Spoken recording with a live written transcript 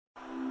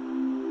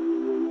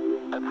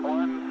It's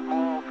one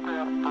small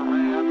step for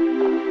man,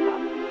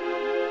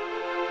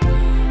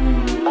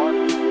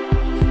 one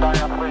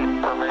giant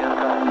leap for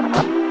mankind.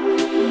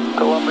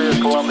 Columbia.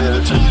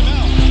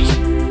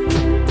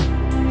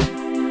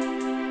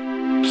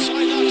 This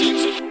is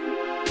Houston,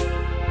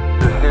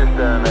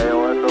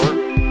 AOS, over.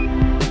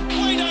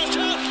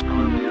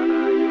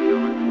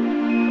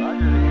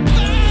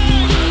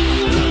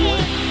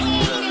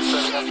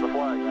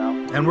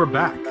 And we're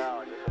back.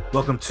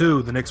 Welcome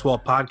to the Knicks Wall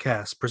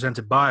podcast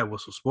presented by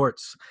Whistle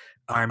Sports.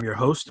 I'm your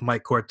host,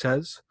 Mike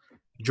Cortez.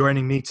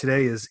 Joining me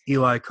today is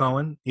Eli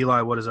Cohen. Eli,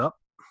 what is up?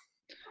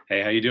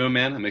 Hey, how you doing,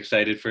 man? I'm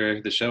excited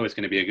for the show. It's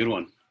going to be a good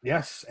one.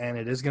 Yes, and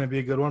it is going to be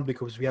a good one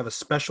because we have a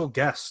special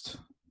guest.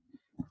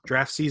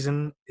 Draft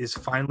season is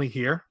finally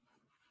here.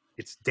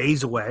 It's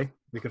days away.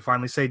 We can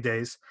finally say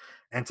days.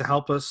 And to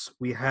help us,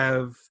 we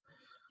have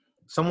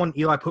someone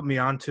Eli put me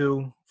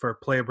onto for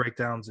player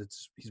breakdowns.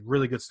 He's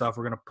really good stuff.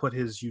 We're going to put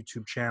his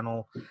YouTube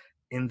channel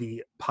in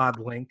the pod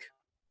link.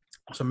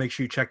 So make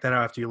sure you check that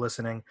out after you're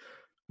listening.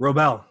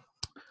 Robel,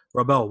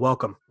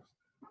 welcome.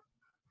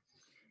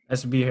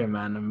 Nice to be here,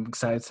 man. I'm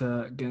excited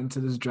to get into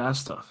this draft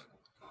stuff.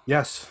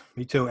 Yes,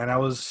 me too. And I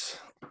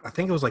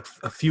think it was like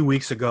a few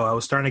weeks ago, I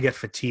was starting to get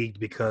fatigued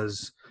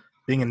because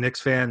being a Knicks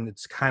fan,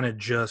 it's kind of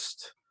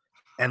just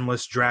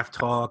endless draft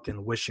talk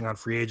and wishing on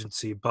free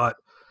agency. But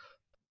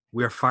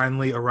we are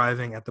finally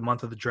arriving at the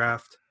month of the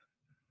draft.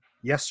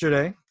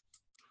 Yesterday,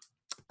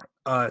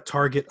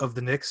 target of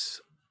the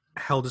Knicks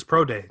held his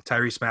pro day,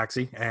 Tyrese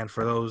Maxey. And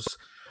for those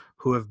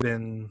who have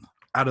been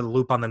out of the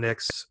loop on the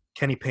Knicks,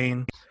 Kenny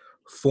Payne,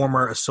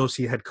 former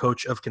associate head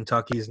coach of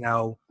Kentucky, is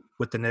now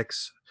with the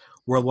Knicks.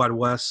 Worldwide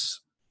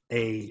Wes,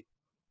 a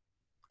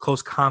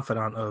close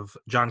confidant of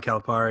John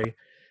Calipari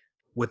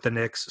with the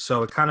Knicks.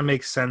 So it kind of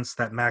makes sense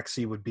that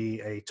Maxey would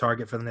be a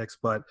target for the Knicks.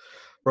 But,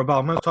 Robel,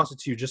 I'm going to toss it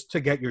to you just to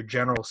get your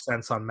general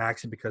sense on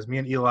Maxey because me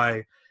and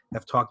Eli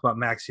have talked about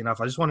Maxey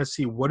enough. I just want to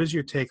see, what is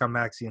your take on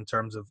Maxey in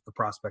terms of the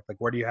prospect? Like,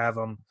 where do you have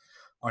him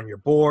on your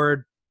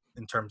board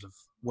in terms of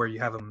where you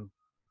have him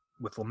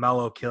with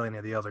LaMelo, Killian,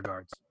 and the other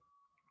guards?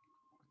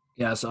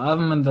 Yeah, so I have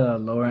him in the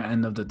lower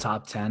end of the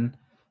top 10.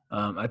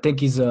 I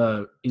think he's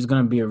going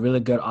to be a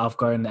really good off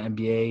guard in the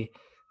NBA,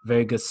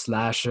 very good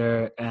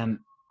slasher, and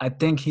I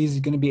think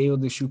he's going to be able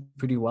to shoot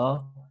pretty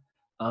well.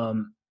 I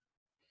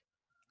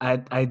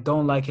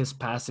don't like his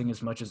passing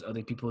as much as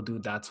other people do.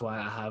 That's why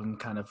I have him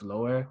kind of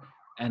lower,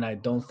 and I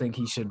don't think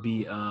he should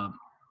be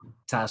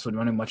tasked with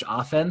running much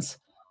offense.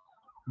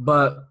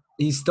 But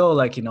he's still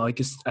I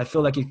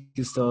feel like he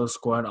can still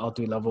score on all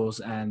three levels,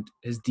 and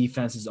his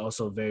defense is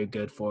also very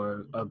good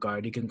for a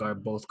guard. He can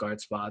guard both guard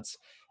spots.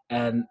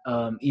 And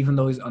even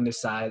though he's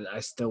undersized,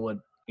 I still would,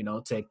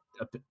 take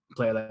a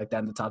player like that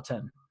in the top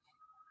 10.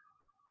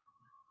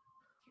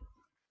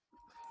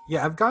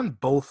 Yeah, I've gone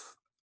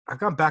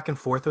back and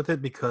forth with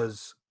it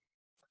because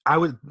I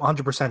would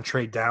 100%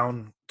 trade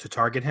down to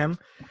target him.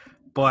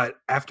 But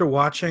after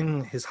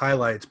watching his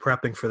highlights,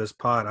 prepping for this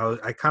pod,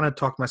 I kind of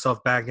talked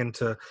myself back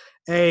into,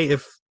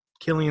 if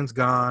Killian's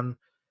gone,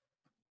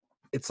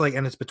 it's like,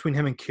 and it's between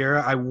him and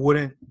Kira, I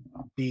wouldn't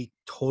be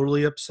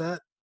totally upset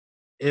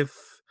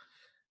if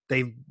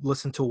they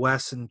listened to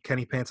Wes and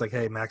Kenny Payne's like,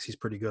 hey, Maxey's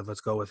pretty good,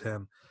 let's go with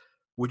him.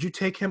 Would you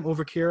take him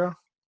over Kira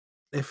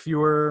if you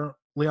were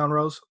Leon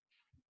Rose?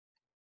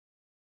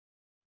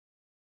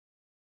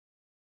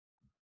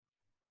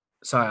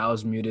 Sorry, I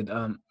was muted.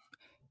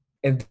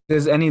 If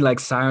there's any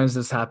sirens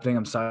that's happening,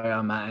 I'm sorry,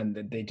 I'm at,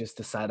 and they just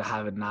decide to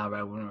have it now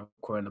right when we're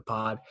recording the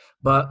pod.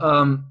 But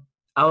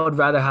I would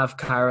rather have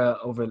Kyra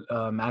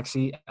over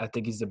Maxey. I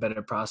think he's the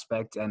better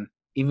prospect, and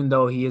even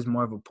though he is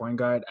more of a point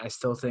guard, I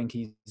still think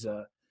he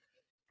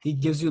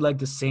gives you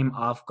the same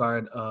off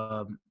guard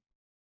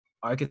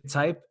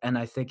archetype, and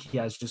I think he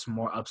has just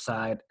more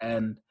upside.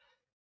 And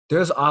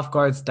there's off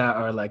guards that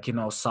are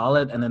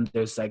solid, and then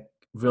there's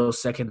real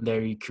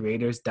secondary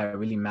creators that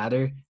really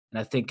matter. And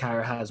I think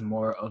Kyra has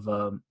more of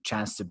a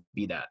chance to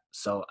be that.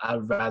 So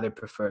I'd rather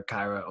prefer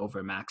Kyra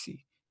over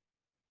Maxey.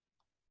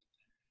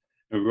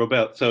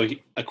 Robel, so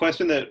a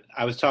question that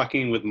I was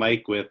talking with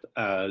Mike with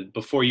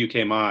before you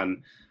came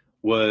on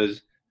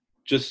was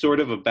just sort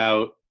of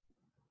about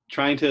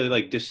trying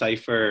to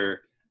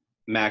decipher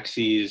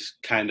Maxey's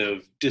kind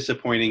of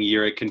disappointing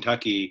year at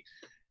Kentucky.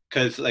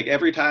 Because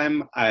every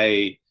time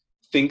I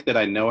think that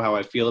I know how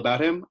I feel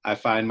about him, I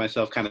find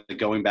myself kind of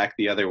going back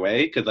the other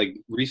way. Because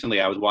recently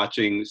I was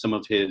watching some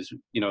of his,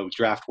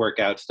 draft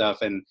workout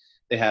stuff, and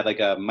they had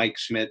a Mike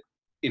Schmidt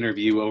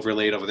interview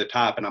overlaid over the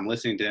top, and I'm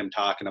listening to him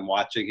talk, and I'm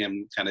watching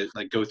him kind of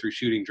go through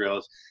shooting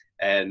drills,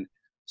 and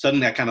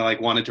suddenly I kind of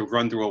wanted to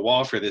run through a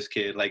wall for this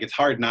kid. It's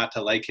hard not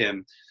to like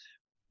him,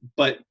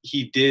 but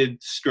he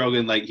did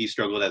struggle. He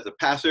struggled as a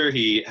passer.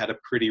 He had a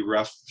pretty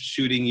rough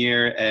shooting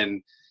year,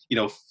 and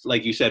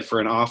like you said,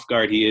 for an off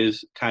guard, he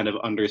is kind of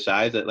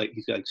undersized.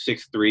 He's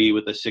 6'3"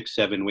 with a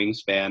 6'7"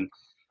 wingspan.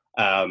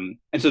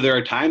 And so there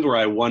are times where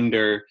I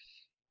wonder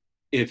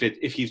if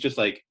he's just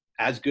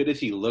as good as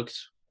he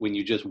looks when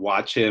you just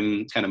watch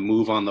him kind of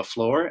move on the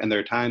floor. And there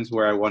are times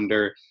where I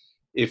wonder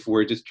if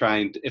we're just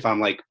if I'm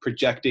like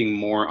projecting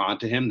more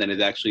onto him than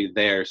is actually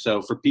there.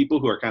 So for people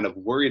who are kind of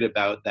worried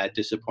about that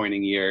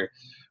disappointing year,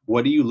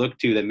 what do you look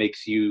to that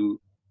makes you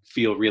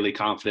feel really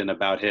confident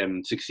about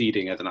him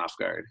succeeding as an off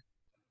guard?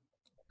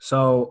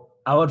 So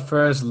I would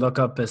first look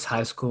up his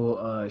high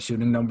school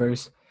shooting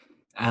numbers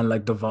and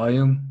like the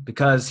volume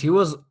because he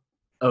was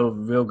a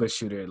real good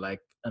shooter,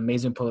 like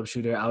amazing pull up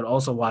shooter. I would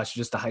also watch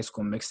just the high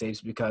school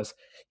mixtapes because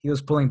he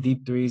was pulling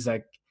deep threes.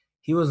 Like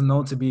he was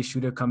known to be a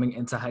shooter coming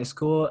into high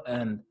school,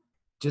 and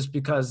just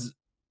because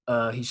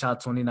he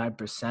shot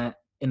 29%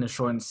 in a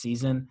shortened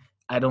season,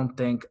 I don't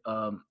think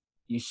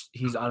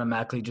he's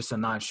automatically just a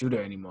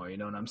non-shooter anymore. You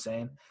know what I'm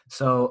saying?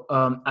 So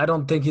I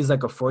don't think he's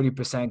like a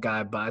 40%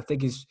 guy, but I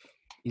think he's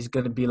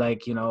going to be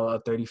like,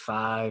 a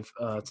 35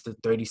 to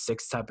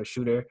 36 type of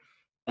shooter.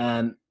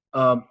 And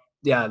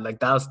yeah, like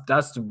that's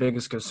the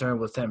biggest concern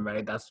with him,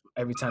 right? That's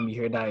every time you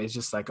hear that, it's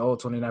just like, oh,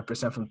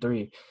 29% from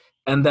three.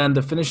 And then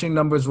the finishing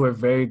numbers were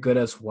very good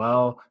as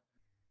well.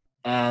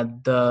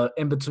 And the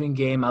in-between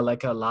game, I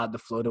like it a lot. The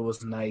floater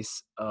was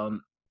nice.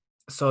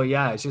 So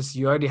yeah, it's just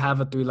you already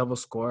have a 3-level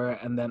scorer,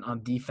 and then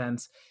on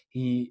defense,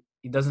 he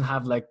doesn't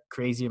have like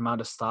crazy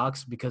amount of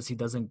stocks because he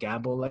doesn't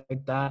gamble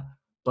like that.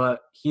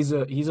 But he's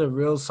a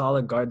real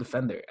solid guard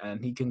defender,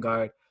 and he can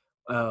guard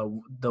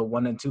the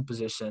 1 and 2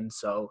 position.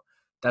 So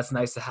that's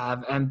nice to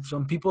have. And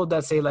some people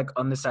that say like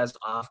undersized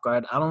off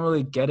guard, I don't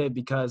really get it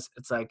because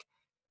it's like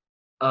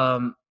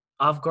um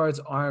off guards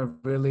aren't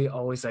really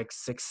always like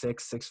 6'6",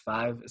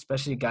 6'5",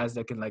 especially guys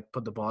that can like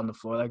put the ball on the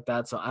floor like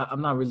that. So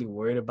I'm not really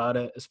worried about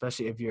it,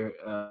 especially if you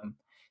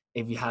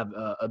have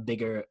a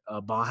bigger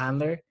ball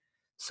handler.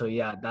 So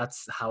yeah,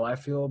 that's how I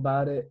feel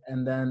about it.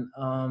 And then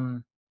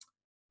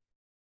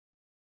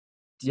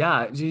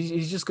yeah,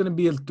 he's just going to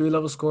be a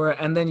 3-level scorer.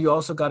 And then you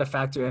also got to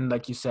factor in,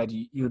 like you said,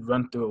 you'd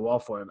run through a wall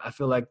for him. I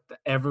feel like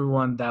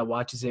everyone that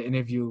watches the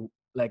interview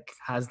like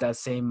has that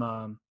same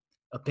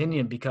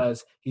opinion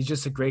because he's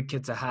just a great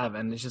kid to have.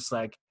 And it's just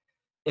like,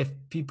 if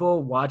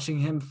people watching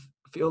him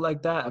feel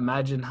like that,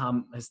 imagine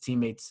how his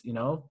teammates,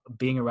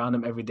 being around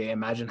him every day,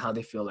 imagine how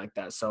they feel like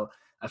that. So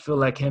I feel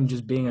like him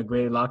just being a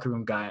great locker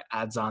room guy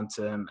adds on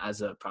to him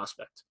as a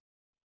prospect.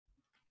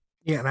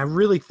 Yeah, and I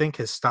really think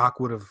his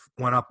stock would have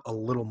went up a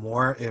little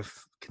more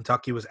if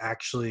Kentucky was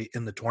actually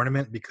in the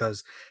tournament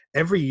because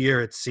every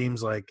year it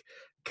seems like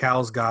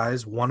Cal's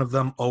guys, one of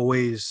them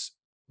always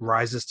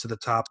rises to the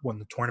top when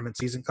the tournament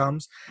season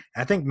comes.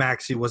 And I think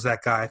Maxey was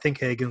that guy. I think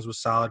Higgins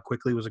was solid.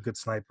 Quickly was a good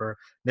sniper.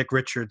 Nick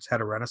Richards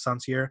had a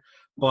renaissance year.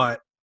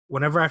 But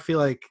whenever I feel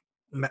like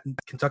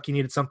Kentucky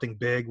needed something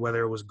big,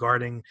 whether it was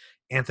guarding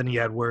Anthony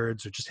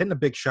Edwards or just hitting a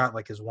big shot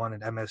like his one at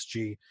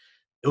MSG,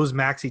 it was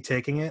Maxey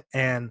taking it.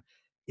 And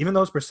even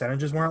those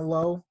percentages weren't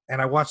low, and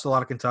I watched a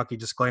lot of Kentucky.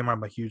 Disclaimer,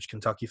 I'm a huge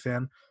Kentucky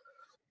fan.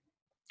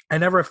 I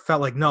never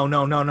felt like, no.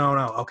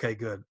 Okay,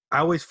 good. I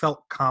always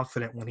felt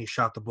confident when he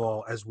shot the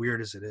ball, as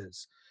weird as it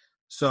is.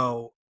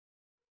 So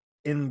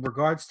in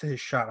regards to his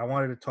shot, I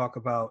wanted to talk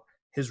about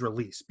his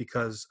release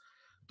because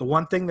the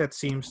one thing that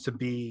seems to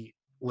be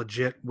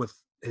legit with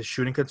his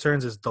shooting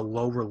concerns is the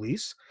low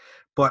release.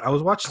 But I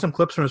was watching some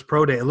clips from his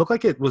pro day. It looked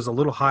like it was a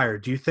little higher.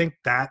 Do you think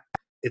that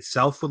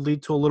itself would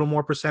lead to a little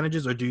more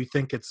percentages, or do you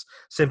think it's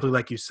simply,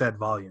 like you said,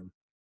 volume?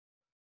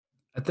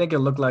 I think it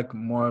looked like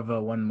more of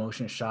a one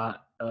motion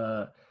shot.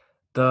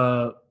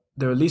 The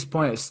release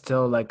point is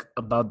still like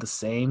about the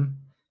same,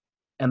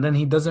 and then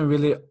he doesn't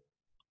really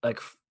like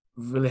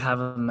really have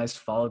a nice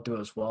follow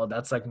through as well.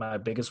 That's like my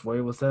biggest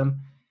worry with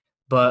him.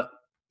 But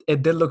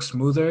it did look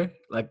smoother.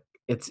 Like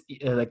it's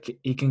like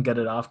he can get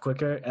it off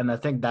quicker, and I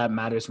think that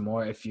matters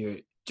more if you're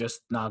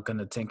just not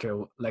gonna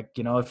tinker. Like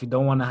if you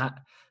don't want to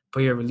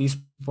put your release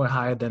point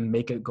higher, then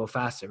make it go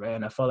faster, right?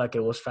 And I felt like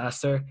it was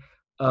faster.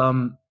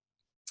 Um,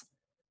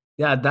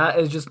 yeah, that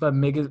is just my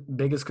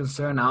biggest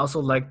concern. I also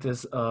like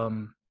this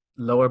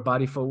lower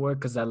body footwork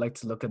because I like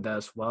to look at that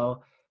as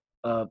well.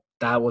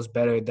 That was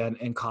better than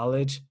in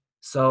college.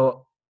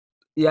 So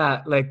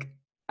yeah, like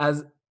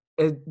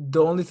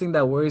the only thing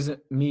that worries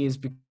me is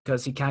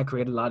because he can't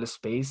create a lot of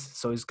space,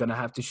 so he's gonna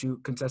have to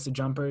shoot contested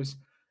jumpers.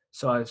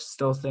 So I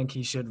still think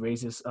he should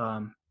raise his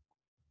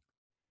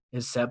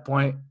set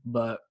point,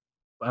 but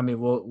I mean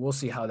we'll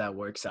see how that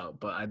works out.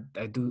 But I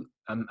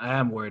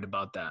am worried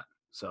about that.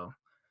 So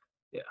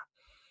yeah.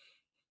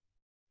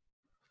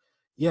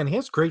 Yeah, and he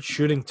has great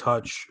shooting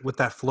touch with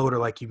that floater,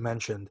 like you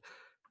mentioned.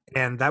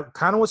 And that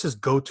kind of was his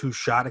go-to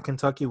shot at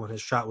Kentucky when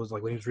his shot was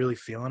like when he was really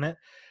feeling it.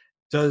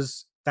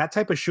 Does that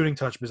type of shooting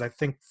touch, because I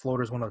think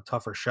floater is one of the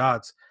tougher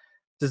shots,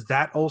 does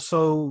that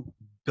also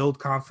build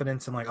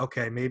confidence in like,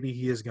 okay, maybe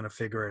he is going to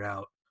figure it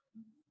out,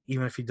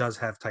 even if he does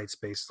have tight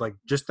space? Like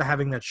just the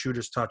having that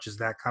shooter's touch, is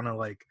that kind of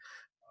like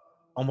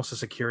almost a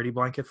security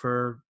blanket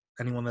for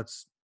anyone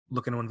that's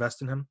looking to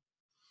invest in him?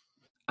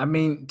 I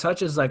mean,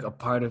 touch is like a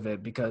part of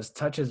it because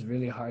touch is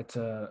really hard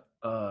to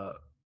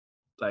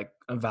like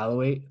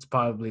evaluate. It's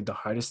probably the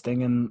hardest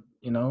thing in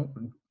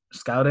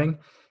scouting.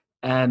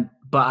 But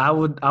I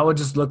would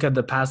just look at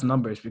the past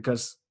numbers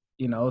because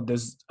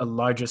there's a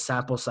larger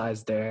sample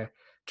size there.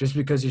 just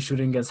because you're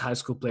shooting against high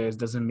school players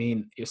doesn't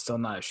mean you're still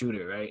not a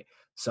shooter, right?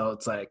 So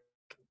it's like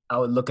I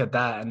would look at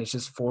that and it's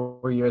just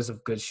 4 years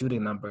of good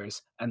shooting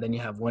numbers, and then you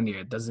have 1 year.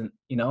 It doesn't,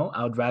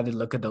 I would rather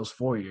look at those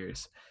 4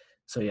 years.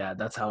 So yeah,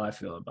 that's how I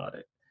feel about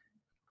it.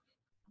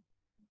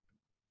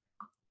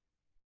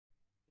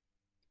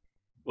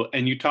 Well,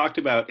 and you talked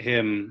about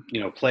him,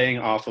 playing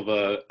off of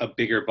a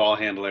bigger ball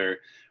handler,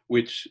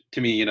 which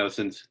to me,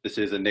 since this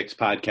is a Knicks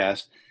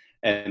podcast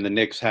and the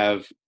Knicks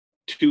have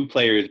two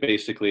players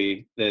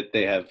basically that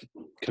they have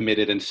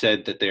committed and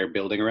said that they're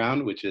building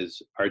around, which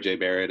is RJ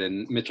Barrett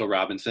and Mitchell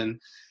Robinson.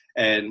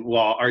 And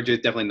while RJ is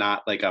definitely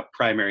not like a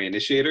primary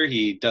initiator,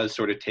 he does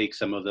sort of take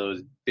some of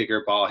those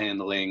bigger ball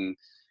handling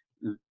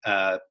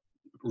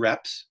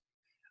reps.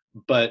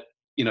 But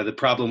the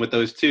problem with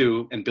those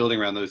two and building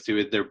around those two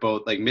is they're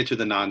both like Mitch is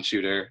a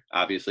non-shooter,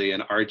 obviously,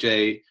 and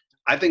RJ,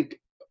 I think,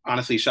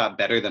 honestly shot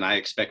better than I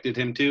expected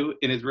him to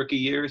in his rookie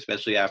year,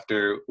 especially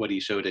after what he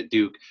showed at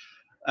Duke.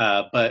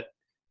 But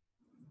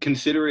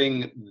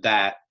considering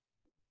that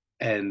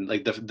and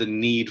like the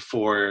need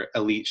for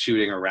elite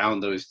shooting around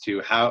those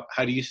two, how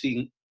do you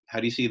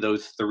see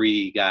those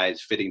three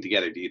guys fitting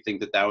together? Do you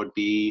think that would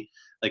be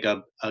like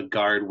a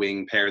guard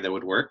wing pair that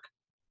would work?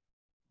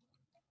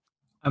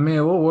 I mean,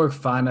 it will work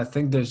fine. I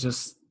think there's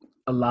just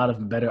a lot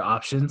of better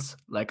options.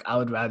 Like I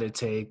would rather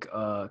take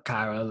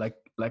Kyra,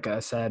 like I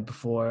said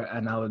before,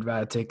 and I would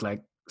rather take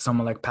like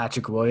someone like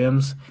Patrick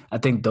Williams. I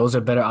think those are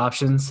better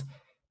options.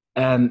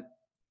 And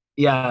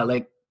yeah,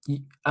 like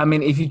I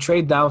mean, if you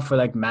trade down for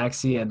like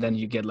Maxey and then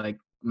you get like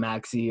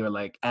Maxey or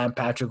like and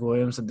Patrick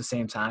Williams at the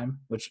same time,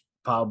 which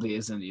probably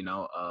isn't,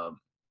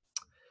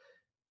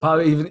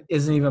 probably even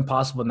isn't even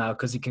possible now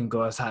because he can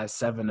go as high as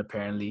 7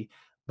 apparently.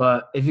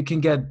 But if you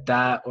can get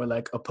that or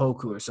like a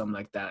Poku or something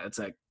like that, it's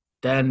like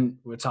then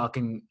we're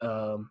talking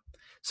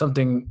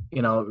something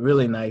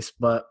really nice.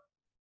 But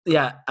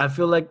yeah, I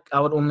feel like I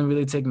would only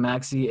really take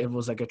Maxey if it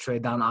was like a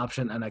trade down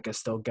option and I could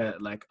still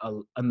get like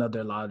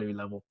another lottery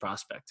level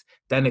prospect.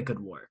 Then it could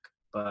work.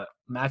 But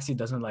Maxey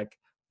doesn't like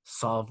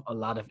solve a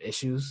lot of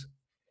issues,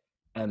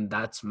 and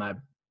that's my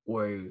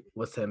worry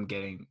with him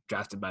getting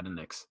drafted by the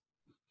Knicks.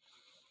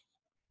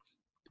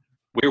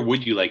 Where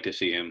would you like to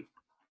see him?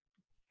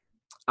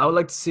 I would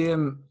like to see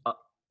him.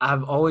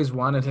 I've always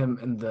wanted him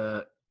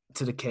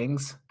to the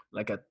Kings,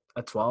 like at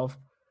 12.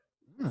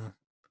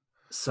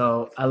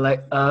 So I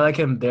like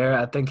him there.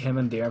 I think him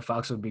and De'Aaron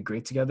Fox would be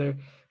great together,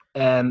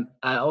 and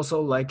I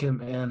also like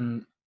him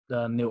in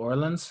New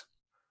Orleans.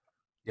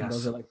 Yes, and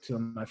those are like two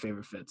of my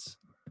favorite fits.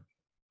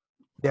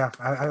 Yeah,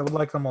 I would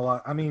like him a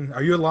lot. I mean,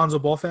 are you a Lonzo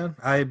Ball fan?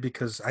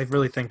 Because I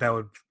really think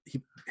that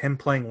him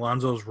playing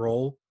Lonzo's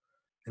role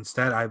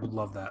instead, I would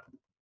love that.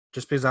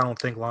 Just because I don't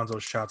think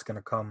Lonzo's shot's going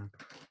to come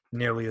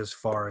nearly as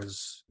far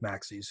as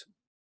Maxey's.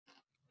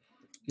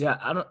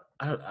 Yeah,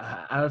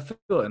 I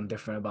feel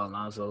indifferent about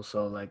Lonzo.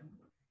 So like,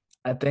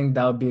 I think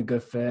that would be a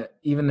good fit,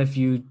 even if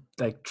you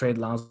like trade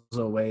Lonzo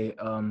away.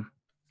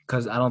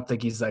 Because I don't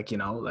think he's like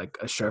like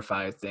a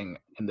surefire thing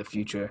in the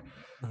future.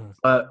 Mm-hmm.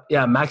 But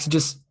yeah,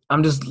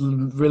 I'm just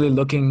really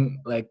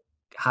looking like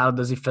how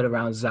does he fit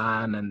around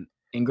Zion and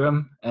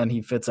Ingram, and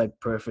he fits like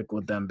perfect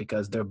with them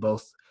because they're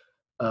both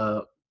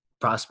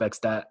prospects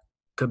that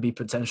could be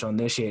potential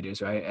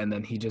initiators, right? And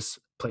then he just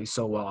plays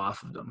so well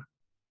off of them.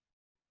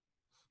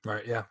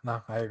 Right. Yeah.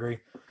 No, I agree.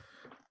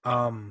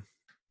 I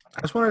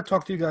just wanted to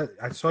talk to you guys.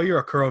 I saw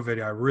your Okoro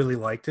video. I really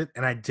liked it,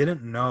 and I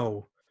didn't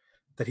know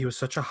that he was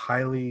such a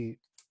highly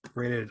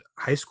rated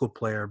high school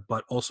player,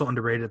 but also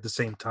underrated at the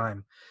same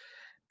time.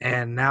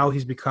 And now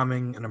he's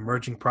becoming an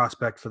emerging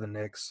prospect for the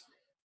Knicks.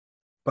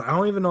 But I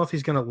don't even know if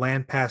he's going to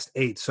land past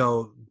 8.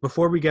 So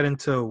before we get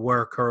into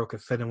where Okoro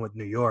could fit in with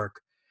New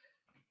York,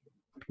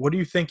 what do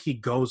you think he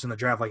goes in the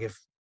draft? Like if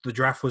the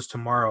draft was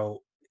tomorrow,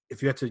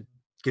 if you had to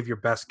give your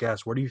best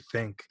guess, where do you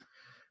think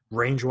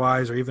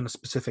range-wise or even a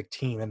specific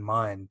team in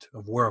mind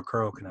of where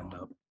Okoro can end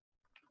up?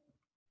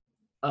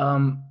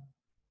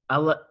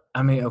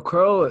 I mean,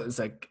 Okoro is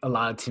like a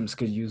lot of teams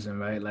could use him,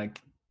 right?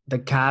 Like the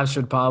Cavs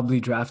should probably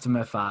draft him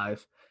at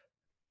 5.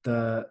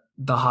 The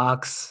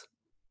Hawks,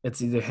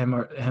 it's either him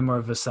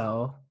or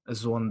Vassell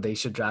is one they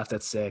should draft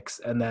at 6.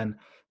 And then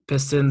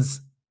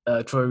Pistons,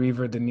 Troy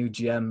Weaver, the new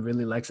GM,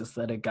 really likes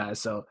athletic guys,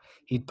 so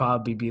he'd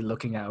probably be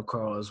looking at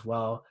Okoro as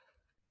well.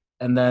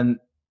 And then,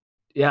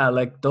 yeah,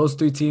 like those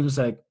 3 teams,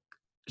 like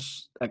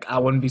I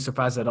wouldn't be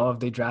surprised at all if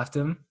they draft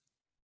him.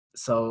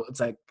 So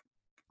it's like,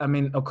 I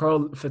mean,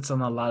 Okoro fits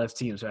on a lot of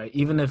teams, right?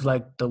 Even if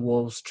like the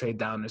Wolves trade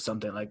down or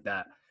something like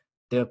that,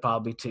 they'll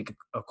probably take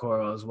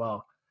Okoro as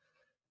well.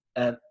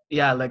 And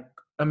yeah, like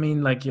I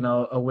mean, like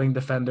a wing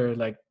defender,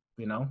 like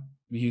you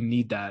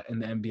need that in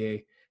the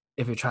NBA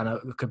if you're trying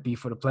to compete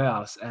for the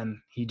playoffs. And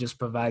he just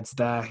provides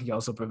that. He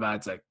also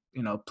provides like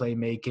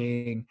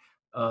playmaking,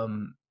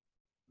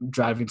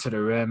 driving to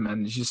the rim,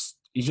 and he's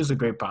just a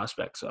great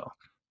prospect. So.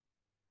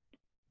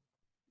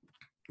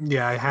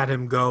 Yeah, I had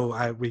him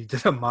go. We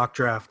did a mock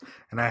draft,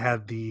 and I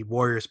had the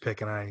Warriors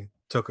pick, and I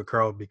took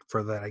Okoro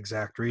for that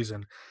exact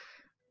reason.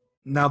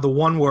 Now, the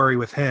one worry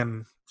with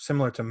him,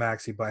 similar to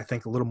Maxey, but I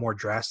think a little more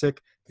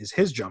drastic, is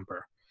his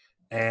jumper.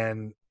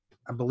 and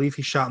I believe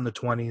he shot in the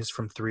 20s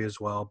from three as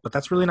well. But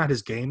that's really not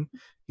his game.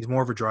 He's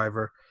more of a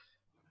driver.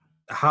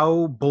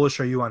 How bullish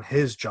are you on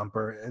his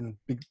jumper? And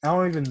I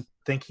don't even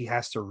think he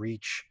has to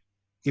reach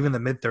even the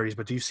mid 30s,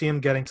 but do you see him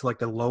getting to like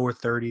the lower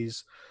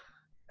 30s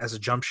as a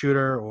jump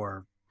shooter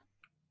or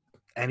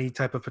any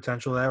type of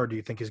potential there? Or do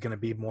you think he's going to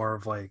be more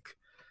of like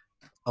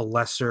a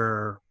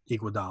lesser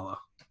Iguodala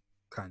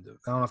kind of?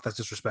 I don't know if that's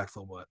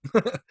disrespectful,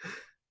 but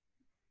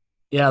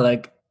Yeah,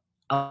 like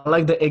I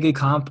like the Iggy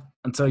comp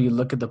until you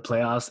look at the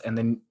playoffs, and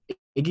then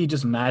Iggy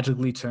just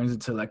magically turns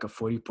into like a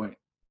 40%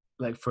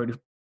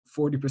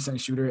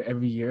 shooter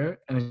every year,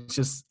 and it's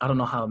just I don't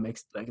know how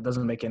it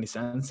doesn't make any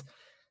sense.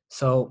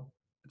 So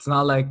it's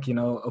not like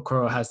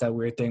Okoro has that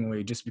weird thing where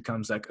he just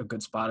becomes like a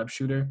good spot up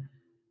shooter.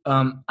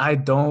 I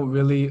don't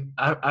really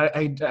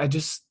I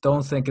just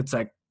don't think it's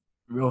like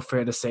real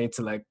fair to say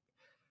to like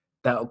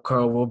that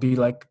Okoro will be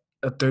like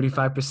a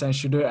 35%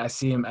 shooter. I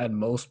see him at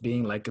most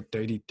being like a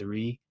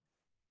 33.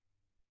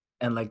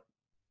 And like,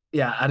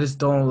 yeah, I just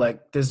don't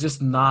like, there's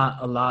just not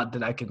a lot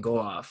that I can go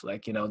off.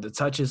 Like, the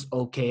touch is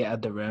okay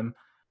at the rim.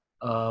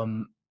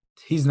 Um,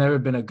 he's never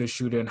been a good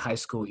shooter in high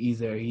school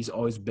either. He's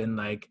always been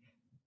like,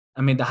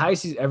 I mean, the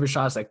highest he's ever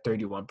shot is like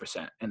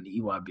 31% in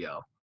the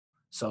EYBL.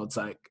 So it's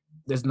like,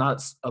 there's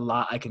not a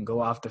lot I can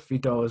go off. The free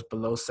throw is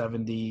below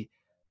 70.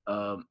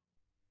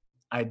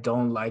 I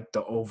don't like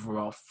the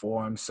overall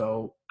form.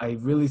 So I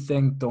really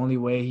think the only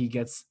way he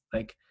gets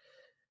like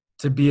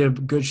to be a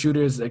good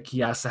shooter is like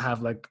he has to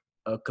have like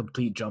a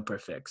complete jumper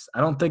fix.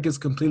 I don't think it's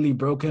completely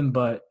broken,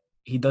 but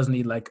he does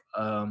need like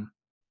a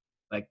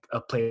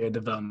player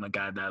development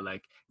guy that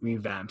like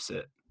revamps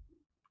it.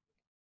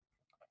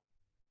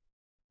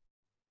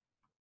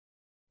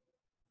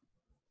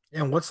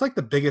 and what's like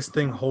the biggest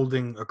thing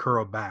holding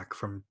Okoro back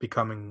from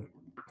becoming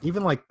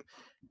even like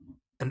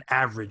an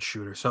average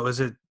shooter? So is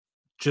it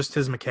just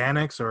his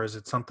mechanics, or is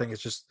it something?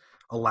 It's just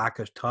a lack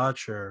of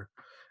touch, or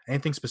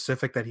anything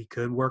specific that he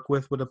could work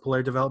with a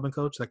player development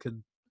coach that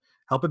could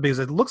help it? Because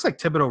it looks like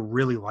Thibodeau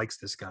really likes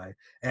this guy,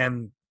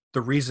 and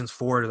the reasons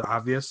for it are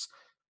obvious.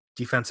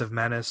 Defensive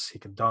menace, he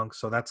can dunk,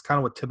 so that's kind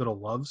of what Thibodeau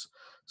loves.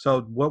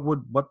 So what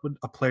would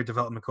a player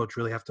development coach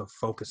really have to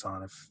focus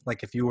on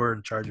if you were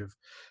in charge of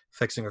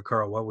fixing a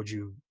curl? What would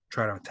you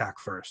try to attack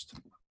first?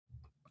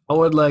 I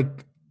would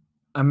like,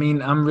 I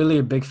mean, I'm really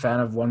a big fan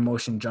of one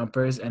motion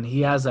jumpers, and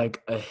he has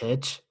like a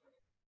hitch.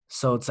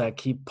 So it's like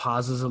he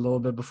pauses a little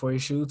bit before he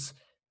shoots.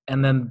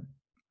 And then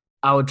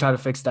I would try to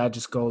fix that,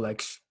 just go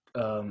like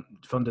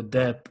from the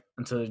dip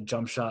into the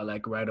jump shot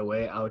like right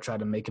away. I would try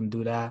to make him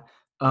do that.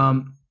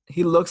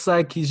 He looks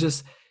like he's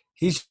just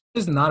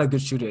not a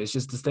good shooter. It's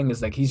just this thing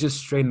is like he's just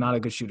straight not a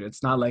good shooter.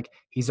 It's not like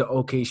he's an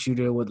okay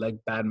shooter with like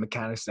bad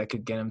mechanics that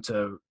could get him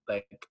to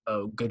like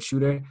a good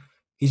shooter.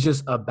 He's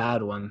just a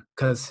bad one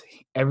because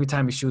every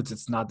time he shoots,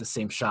 it's not the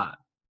same shot,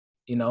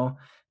 you know?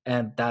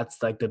 And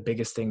that's like the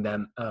biggest thing that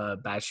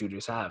bad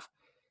shooters have.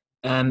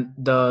 And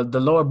the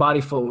lower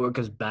body footwork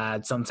is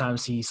bad.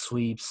 Sometimes he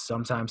sweeps.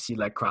 Sometimes he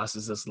like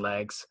crosses his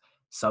legs.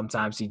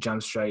 Sometimes he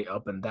jumps straight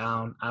up and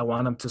down. I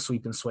want him to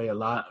sweep and sway a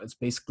lot. It's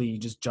basically you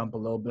just jump a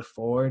little bit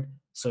forward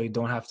so you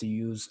don't have to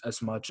use as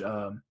much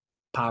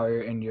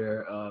power in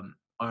your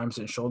arms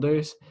and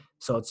shoulders.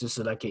 So it's just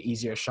like an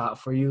easier shot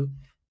for you.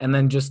 And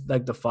then just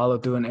like the follow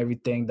through and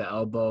everything, the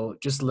elbow,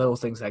 just little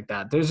things like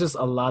that. There's just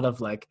a lot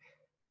of like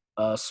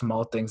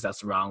small things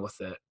that's wrong with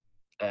it.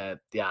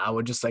 Yeah, I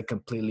would just like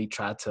completely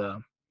try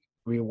to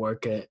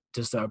rework it,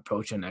 just the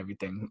approach and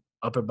everything,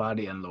 upper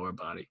body and lower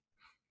body.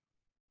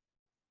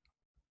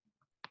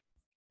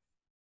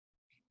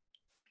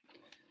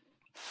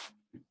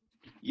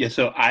 Yeah,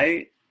 so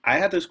I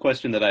had this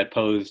question that I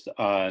posed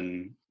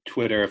on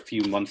Twitter a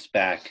few months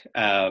back,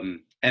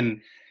 and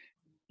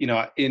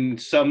in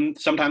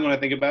sometimes when I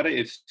think about it,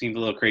 it seems a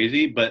little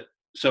crazy. But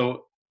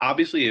so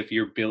obviously, if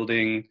you're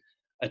building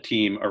a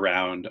team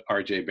around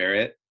RJ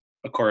Barrett,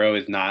 Okoro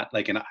is not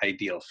like an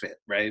ideal fit,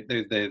 right?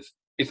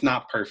 It's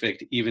not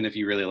perfect, even if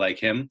you really like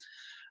him.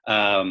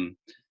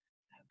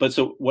 But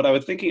so what I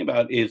was thinking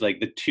about is like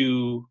the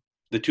two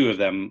of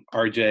them,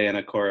 RJ and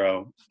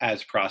Okoro,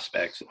 as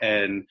prospects.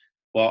 And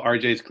while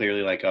RJ is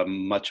clearly like a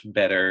much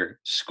better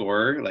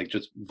scorer, like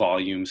just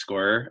volume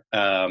scorer,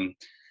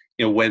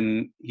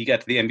 when he got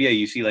to the NBA,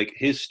 you see like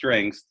his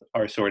strengths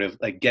are sort of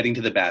like getting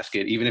to the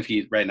basket, even if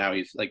right now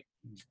he's like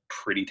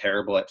pretty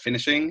terrible at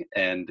finishing,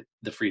 and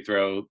his free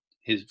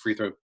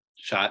throw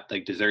shot,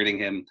 like deserting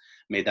him,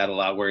 made that a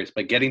lot worse.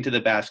 But getting to the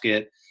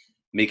basket,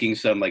 making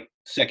some like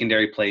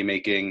secondary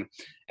playmaking,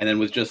 and then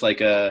was just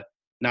like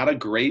not a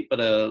great, but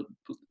a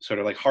sort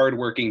of like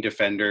hardworking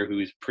defender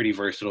who's pretty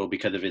versatile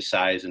because of his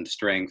size and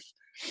strength.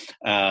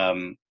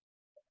 And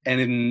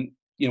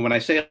when I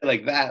say it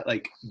like that,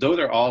 like those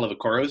are all of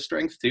Okoro's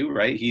strengths too,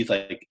 right? He's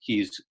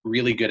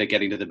really good at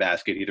getting to the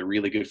basket. He's a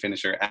really good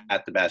finisher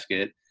at the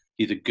basket.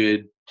 He's a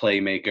good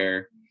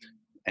playmaker,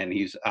 and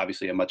he's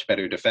obviously a much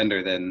better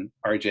defender than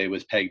RJ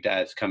was pegged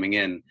as coming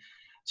in.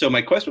 So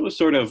my question was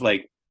sort of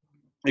like,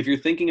 if you're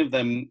thinking of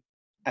them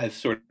as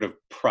sort of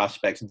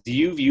prospects, do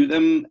you view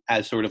them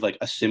as sort of like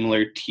a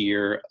similar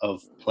tier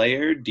of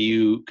player? Do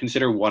you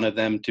consider one of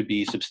them to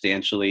be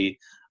substantially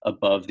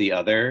above the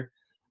other?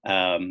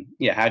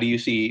 Yeah, how do you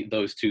see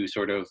those two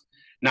sort of,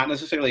 not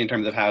necessarily in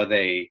terms of how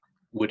they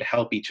would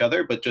help each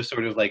other, but just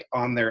sort of like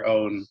on their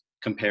own,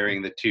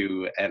 comparing the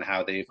two and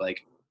how they've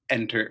like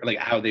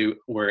how they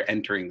were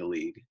entering the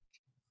league?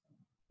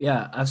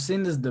 Yeah, I've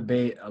seen this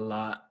debate a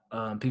lot.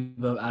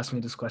 People have asked me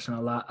this question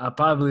a lot. I'll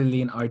probably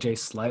lean RJ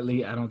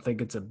slightly. I don't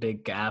think it's a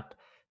big gap.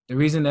 The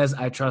reason is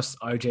I trust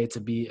RJ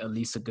to be at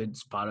least a good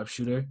spot up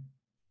shooter,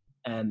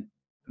 and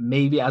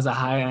maybe as a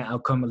high end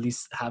outcome, at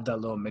least have that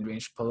little mid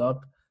range pull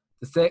up.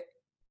 The thing,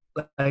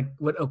 like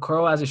with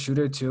Okoro as a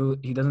shooter too,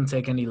 he doesn't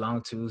take any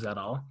long twos at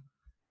all.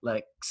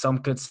 Like some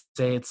could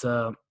say it's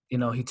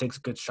he takes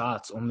good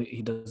shots, only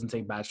he doesn't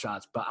take bad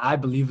shots. But I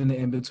believe in the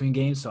in between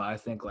game, so I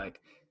think like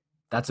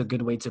that's a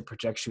good way to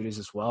project shooters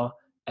as well.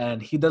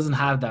 And he doesn't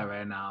have that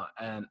right now.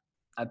 And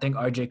I think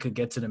RJ could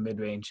get to the mid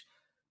range.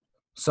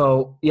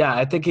 So yeah,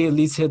 I think he at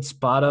least hits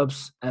spot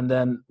ups. And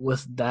then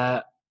with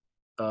that,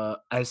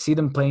 I see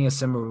them playing a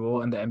similar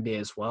role in the NBA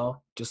as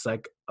well. Just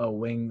like a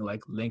wing,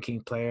 like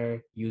linking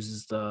player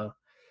uses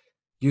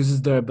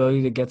their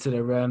ability to get to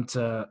the rim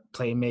to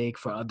play make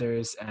for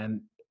others.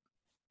 And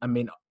I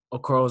mean,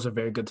 Okoro is a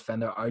very good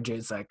defender. RJ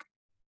is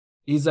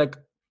he's like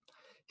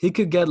he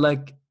could get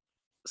like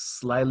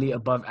slightly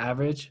above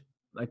average.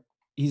 Like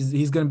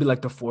he's gonna be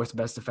like the fourth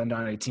best defender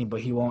on a team,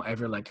 but he won't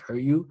ever like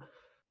hurt you.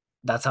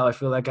 That's how I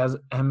feel like as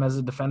him as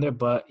a defender.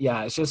 But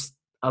yeah, it's just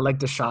I like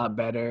the shot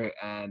better,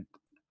 and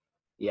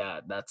yeah,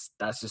 that's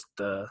just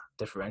the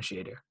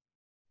differentiator.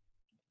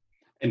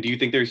 And do you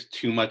think there's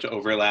too much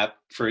overlap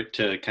for it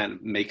to kind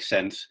of make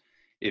sense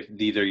if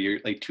these are your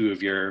like two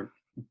of your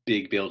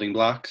big building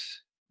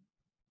blocks?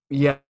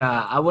 Yeah,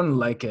 I wouldn't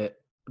like it.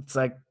 It's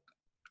like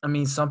I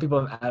mean, some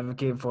people have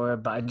advocated for it,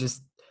 but I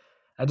just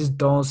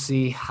don't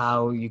see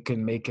how you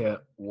can make it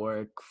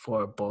work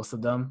for both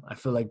of them. I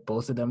feel like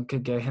both of them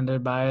could get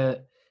hindered by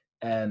it,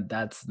 and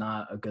that's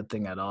not a good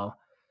thing at all.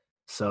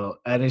 So,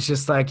 and it's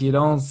just like you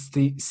don't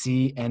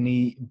see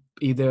any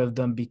either of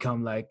them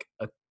become like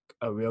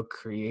a real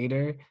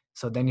creator.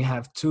 So then you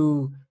have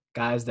two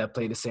guys that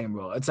play the same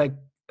role. It's like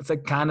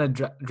kind of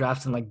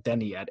drafting like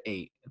Denny at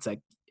 8. It's like,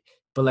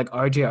 but like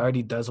RJ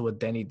already does what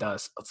Denny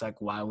does. It's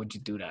like, why would you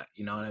do that?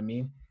 You know what I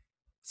mean?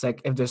 It's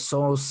like if they're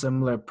so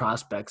similar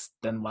prospects,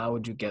 then why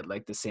would you get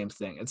like the same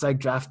thing? It's like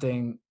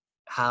drafting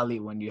Hallie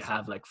when you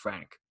have like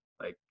Frank.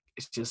 Like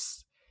it's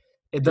just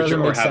it For sure. doesn't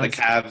Or make how the sense.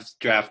 Cavs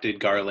drafted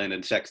Garland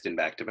and Sexton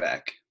back to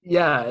back.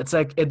 Yeah, it's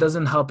like it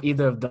doesn't help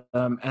either of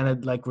them, and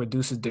it like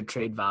reduces their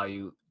trade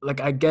value.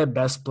 Like I get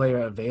best player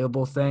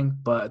available thing,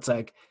 but it's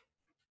like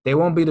they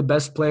won't be the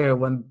best player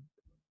when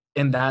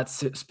in that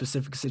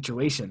specific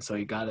situation. So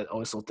you got to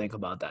also think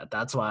about that.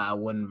 That's why I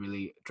wouldn't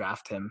really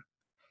draft him.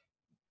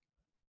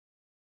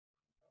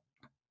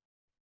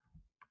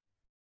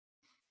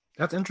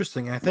 That's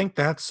interesting. I think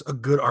that's a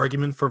good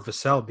argument for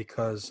Vassell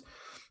because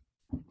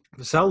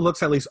Vassell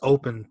looks at least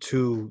open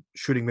to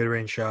shooting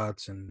mid-range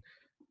shots, and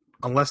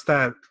unless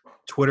that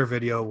Twitter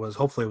video was,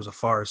 hopefully it was a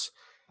farce,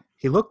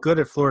 he looked good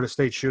at Florida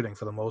State shooting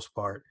for the most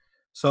part.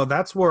 So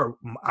that's where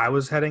I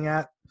was heading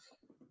at.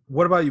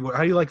 What about you?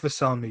 How do you like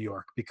Vassell in New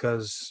York?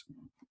 Because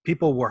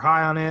people were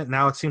high on it.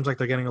 Now it seems like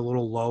they're getting a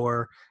little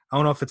lower. I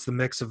don't know if it's the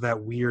mix of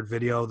that weird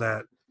video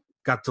that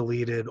got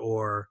deleted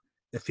or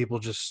if people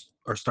just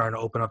are starting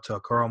to open up to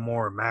Okoro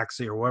more or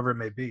Maxi or whoever it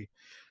may be.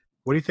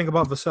 What do you think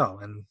about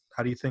Vassell, and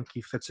how do you think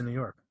he fits in New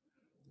York?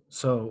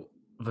 So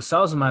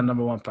Vassell's my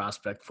number one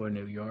prospect for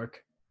New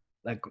York,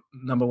 like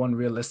number one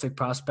realistic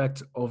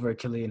prospect over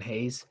Killian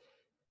Hayes.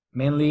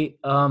 Mainly,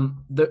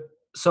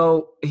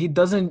 so he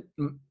doesn't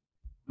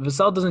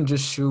Vassell doesn't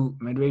just shoot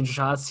mid range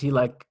shots. He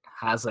like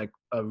has like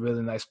a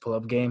really nice pull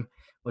up game,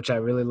 which I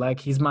really like.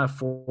 He's my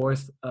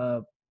fourth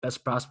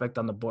best prospect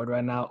on the board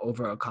right now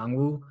over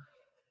Okongwu.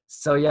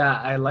 So yeah,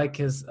 I like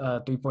his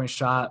 3 point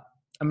shot.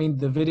 I mean,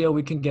 the video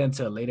we can get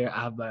into later.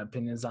 I have my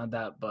opinions on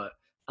that, but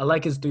I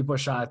like his 3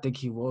 point shot. I think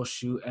he will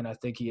shoot, and I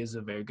think he is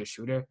a very good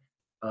shooter.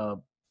 Uh,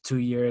 2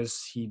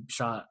 years he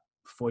shot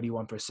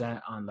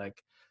 41% on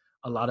like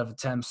a lot of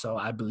attempts, so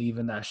I believe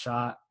in that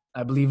shot.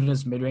 I believe in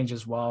his mid range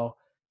as well.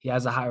 He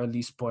has a high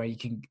release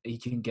point. He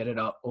can get it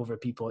up over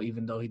people,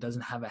 even though he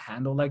doesn't have a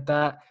handle like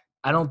that.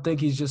 I don't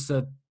think he's just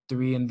a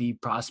 3 and D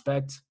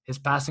prospect. His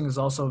passing is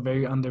also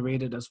very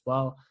underrated as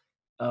well.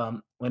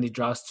 When he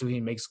draws two, he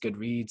makes good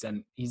reads,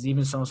 and he's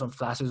even shown some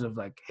flashes of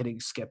like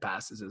hitting skip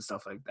passes and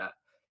stuff like that.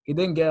 He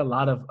didn't get a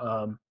lot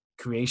of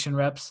creation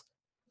reps,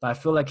 but I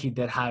feel like he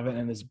did have it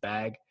in his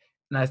bag,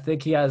 and I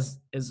think he has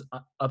his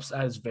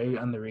upside is very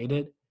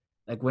underrated.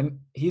 Like when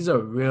he's a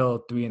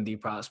real 3 and D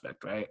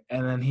prospect, right?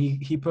 And then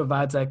he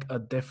provides like a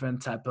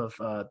different type of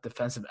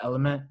defensive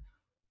element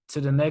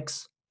to the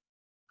Knicks.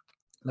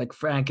 Like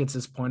Frank, it's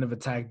his point of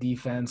attack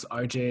defense.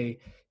 RJ,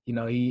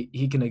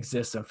 he can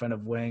exist in front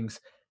of wings.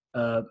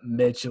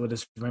 Mitch with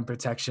his rim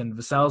protection.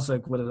 Vassell's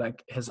like with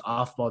like his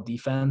off ball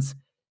defense.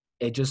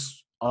 It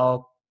just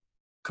all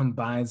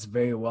combines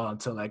very well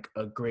into like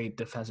a great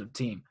defensive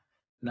team.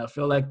 And I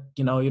feel like,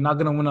 you're not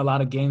going to win a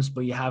lot of games,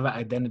 but you have an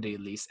identity at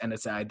least. And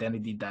it's an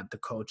identity that the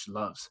coach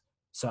loves.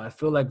 So I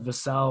feel like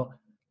Vassell,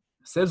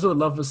 Sibbs would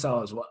love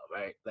Vassell as well,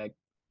 right? Like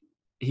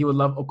he would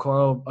love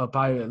Okoro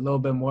probably a little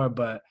bit more,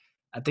 but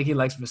I think he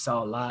likes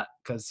Vassell a lot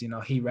because,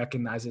 he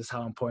recognizes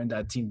how important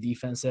that team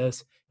defense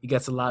is. He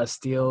gets a lot of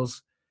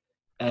steals.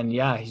 And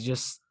yeah,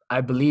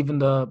 I believe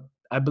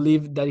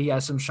that he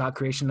has some shot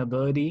creation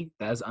ability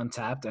that is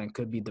untapped and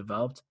could be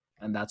developed.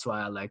 And that's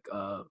why I like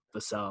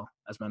Vassell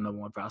as my number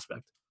one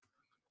prospect.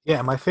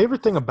 Yeah, my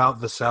favorite thing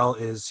about Vassell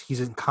is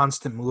he's in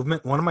constant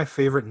movement. One of my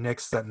favorite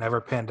Knicks that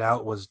never panned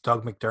out was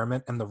Doug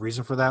McDermott, and the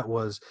reason for that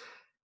was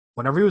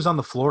whenever he was on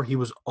the floor, he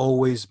was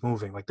always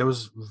moving. Like there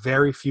was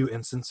very few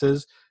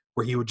instances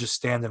where he would just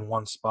stand in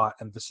one spot.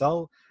 And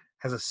Vassell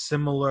has a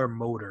similar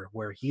motor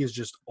where he is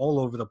just all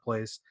over the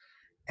place.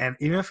 And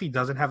even if he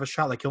doesn't have a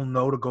shot, like he'll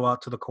know to go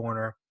out to the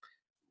corner.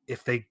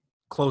 If they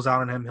close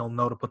out on him, he'll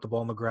know to put the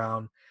ball on the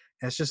ground.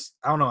 And it's just,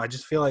 I don't know. I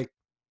just feel like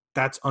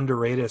that's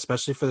underrated,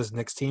 especially for this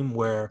Knicks team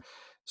where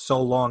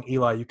so long,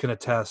 Eli, you can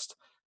attest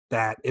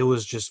that it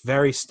was just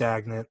very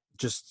stagnant.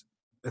 Just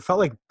it felt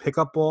like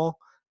pickup ball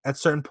at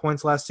certain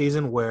points last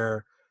season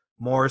where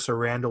Morris or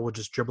Randall would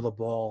just dribble the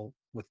ball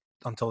with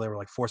until there were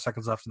like 4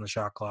 seconds left in the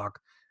shot clock,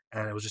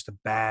 and it was just a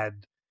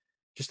bad.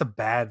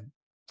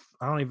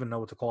 I don't even know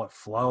what to call it.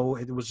 Flow.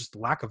 It was just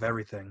lack of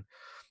everything.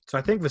 So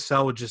I think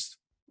Vassell would just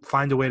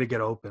find a way to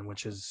get open,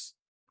 which is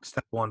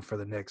step one for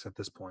the Knicks at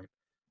this point.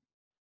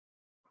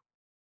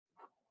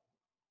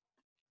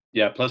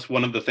 Yeah, plus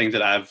one of the things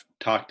that I've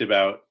talked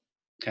about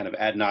kind of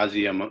ad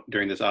nauseum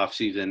during this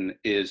offseason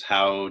is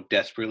how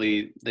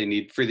desperately they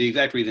need, for the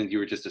exact reasons you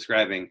were just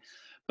describing,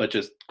 but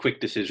just quick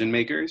decision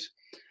makers.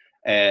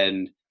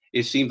 And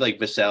it seems like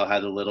Vassell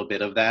has a little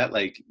bit of that.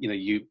 Like,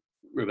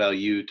 Robel,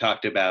 you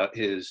talked about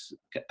his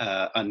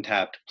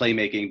untapped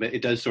playmaking, but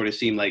it does sort of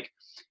seem like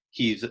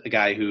he's a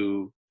guy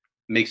who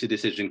makes a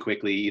decision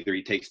quickly. Either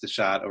he takes the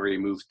shot or he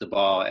moves the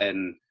ball.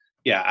 And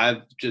yeah,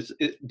 I've just,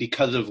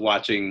 because of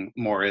watching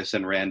Morris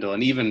and Randall,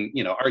 and even,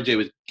 RJ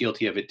was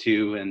guilty of it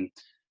too. And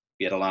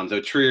we had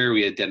Alonzo Trier,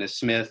 we had Dennis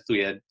Smith, we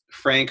had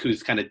Frank,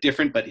 who's kind of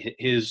different, but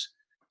his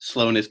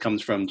slowness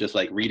comes from just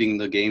like reading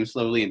the game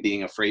slowly and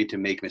being afraid to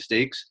make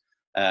mistakes.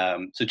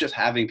 So just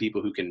having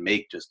people who can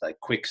make just like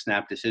quick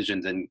snap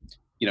decisions and,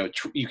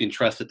 you can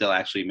trust that they'll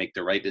actually make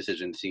the right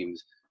decision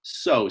seems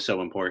so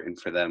important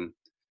for them.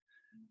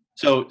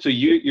 So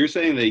you're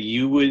saying that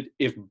you would,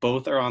 if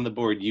both are on the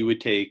board, you would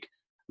take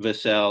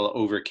Vassell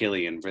over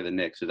Killian for the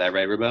Knicks. Is that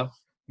right, Robel?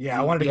 Yeah,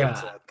 I wanted to get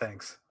into that.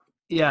 Thanks.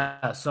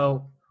 Yeah,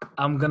 so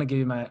I'm going to give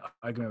you my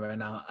argument right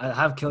now. I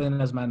have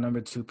Killian as my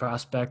number 2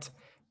 prospect.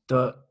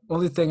 The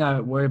only thing I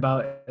worry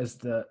about is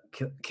the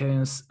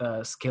Killian's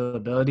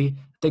scalability.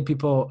 I think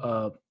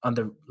people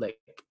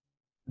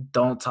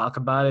don't talk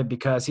about it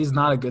because he's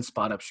not a good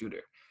spot up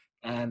shooter,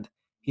 and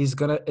it's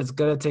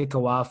gonna take a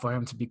while for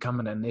him to become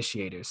an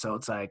initiator. So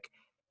it's like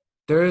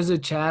there is a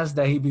chance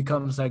that he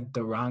becomes like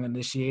the wrong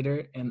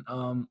initiator and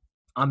on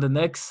the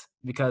Knicks,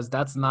 because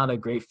that's not a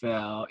great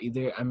fit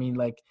either. I mean,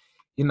 like,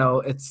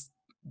 it's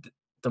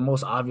the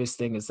most obvious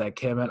thing is like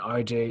him and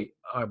RJ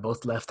are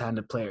both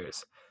left-handed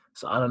players.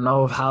 So I don't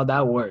know how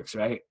that works,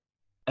 right?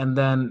 And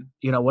then,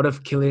 what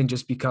if Killian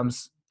just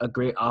becomes a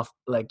great off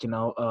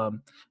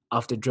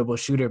the dribble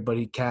shooter, but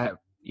he can't,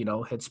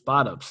 hit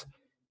spot ups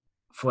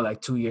for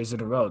like 2 years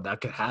in a row?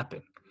 That could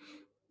happen.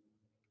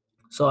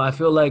 So I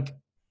feel like,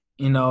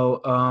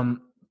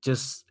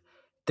 just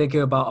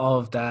thinking about all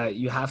of that,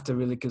 you have to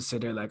really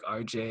consider like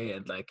RJ,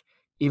 and like,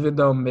 even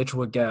though Mitch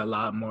would get a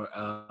lot more,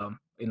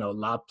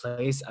 lob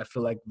plays, I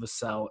feel like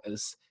Vassell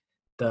is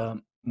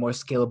the more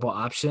scalable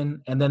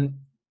option. And then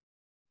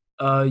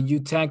you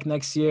tank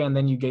next year and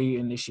then you get your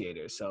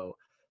initiator. So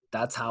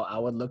that's how I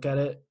would look at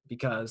it,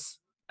 because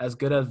as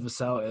good as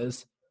Vassell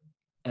is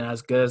and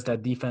as good as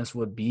that defense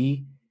would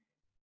be,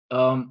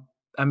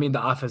 I mean,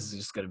 the offense is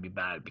just going to be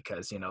bad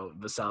because,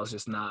 Vassell's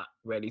just not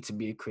ready to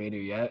be a creator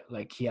yet.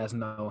 Like, he has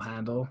no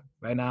handle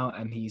right now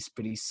and he's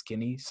pretty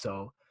skinny.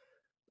 So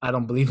I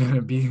don't believe in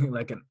it being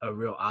like a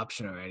real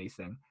option or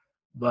anything.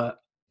 But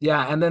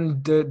yeah, and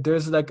then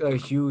there's like a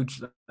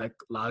huge like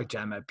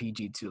logjam at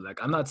PG too. Like,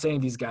 I'm not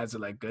saying these guys are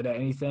like good at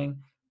anything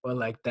or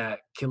like that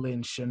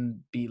Killian shouldn't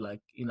be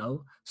like,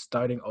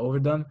 starting over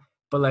them.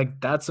 But like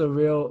it's a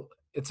real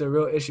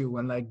issue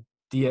when like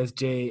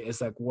DSJ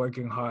is like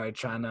working hard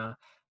trying to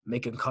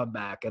make a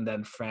comeback, and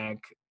then Frank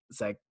is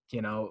like,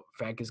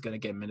 Frank is gonna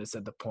get minutes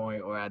at the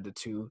point or at the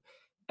 2.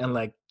 And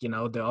like,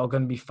 they're all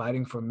gonna be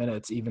fighting for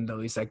minutes, even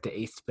though he's like the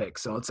 8th pick.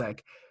 So it's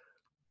like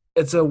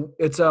it's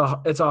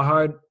a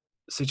hard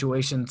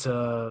situation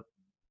to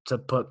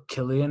put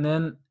Killian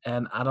in,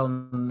 and I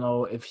don't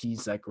know if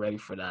he's like ready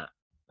for that.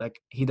 Like,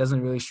 he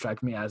doesn't really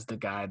strike me as the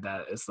guy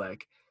that is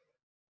like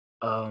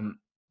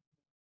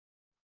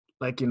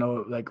like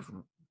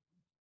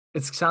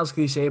it sounds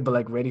cliche, but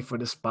like ready for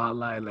the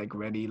spotlight, like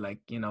ready, like,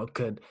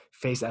 could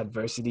face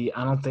adversity.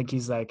 I don't think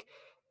he's like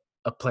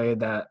a player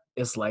that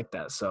is like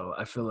that. So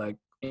I feel like,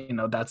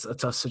 that's a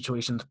tough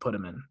situation to put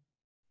him in.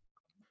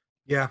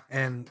 Yeah,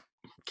 and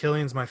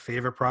Killian's my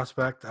favorite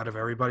prospect out of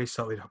everybody,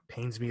 so it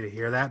pains me to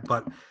hear that.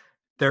 But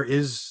there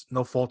is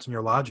no fault in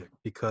your logic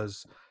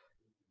because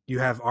you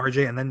have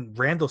RJ, and then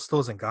Randall still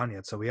isn't gone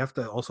yet, so we have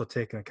to also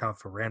take an account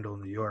for Randall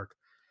in New York.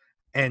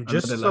 And Another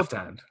just so left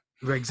hand.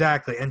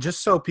 exactly, and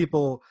just so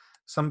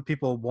some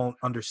people won't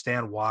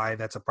understand why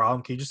that's a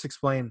problem. Can you just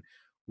explain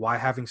why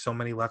having so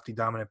many lefty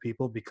dominant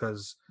people?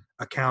 Because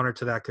a counter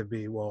to that could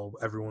be, well,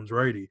 everyone's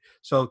righty.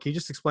 So can you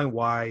just explain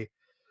why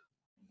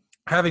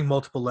having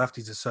multiple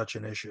lefties is such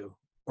an issue,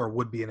 or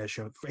would be an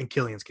issue in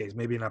Killian's case?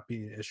 Maybe not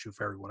be an issue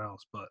for everyone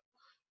else, but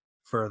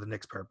for the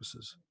Knicks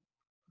purposes.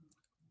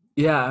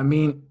 Yeah, I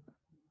mean,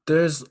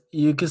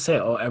 you could say,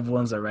 oh,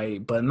 everyone's a righty,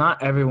 but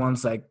not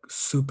everyone's like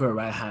super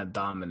right hand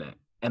dominant.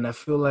 And I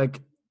feel like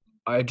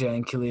RJ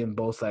and Killian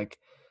both like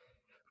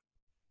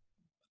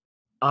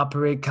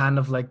operate kind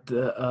of like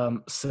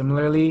the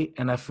similarly,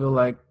 and I feel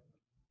like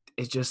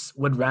it's just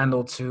with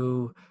Randall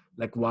too,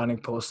 like wanting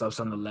post ups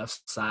on the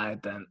left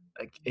side, then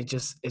like it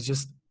just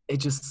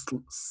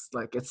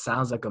like it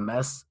sounds like a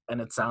mess,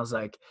 and it sounds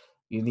like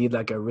you need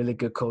like a really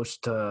good coach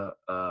to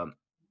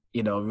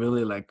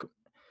really like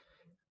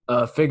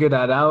figure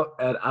that out.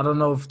 And I don't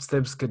know if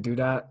Tibbs could do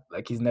that.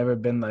 Like he's never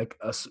been like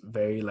a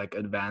very like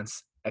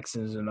advanced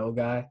X's and O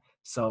guy,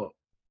 so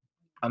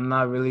I'm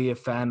not really a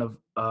fan of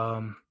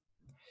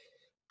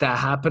that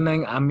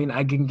happening. I mean,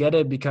 I can get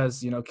it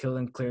because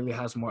Killen clearly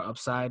has more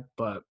upside,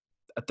 but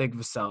I think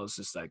Vassell is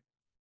just like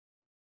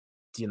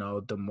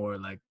the more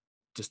like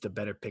just a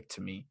better pick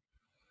to me.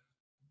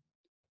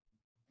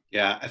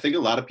 Yeah, I think a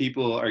lot of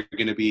people are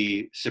going to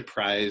be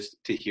surprised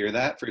to hear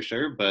that for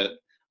sure. But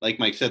like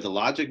Mike said, the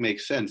logic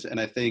makes sense,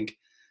 and I think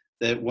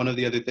that one of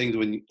the other things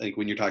when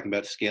you're talking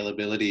about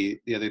scalability,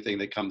 the other thing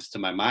that comes to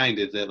my mind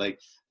is that like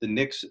the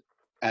Knicks,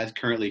 as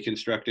currently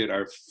constructed,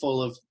 are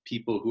full of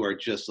people who are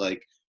just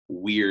like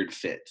weird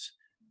fits,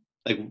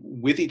 like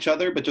with each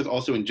other, but just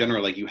also in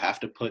general. Like you have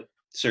to put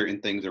certain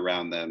things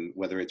around them,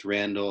 whether it's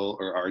Randall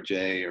or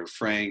RJ or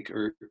Frank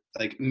or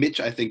like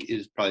Mitch. I think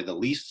is probably the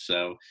least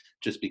so,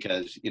 just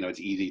because it's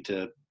easy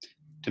to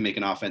make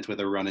an offense with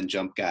a run and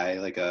jump guy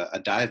like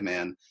a dive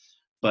man.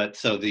 But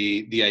so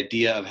the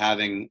idea of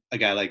having a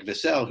guy like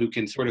Vassell who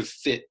can sort of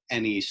fit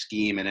any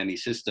scheme and any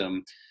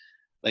system,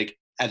 like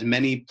as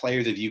many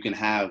players as you can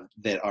have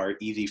that are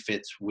easy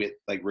fits with,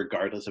 like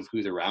regardless of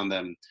who's around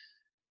them,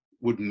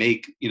 would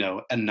make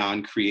a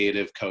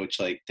non-creative coach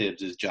like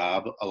Tibbs'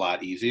 job a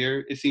lot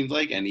easier, it seems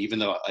like. And even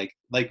though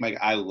like Mike,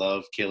 I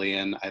love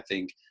Killian. I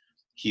think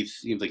he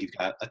seems like he's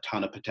got a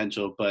ton of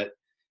potential, but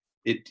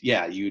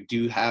you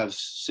do have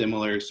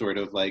similar sort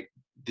of like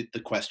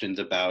the questions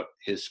about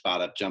his spot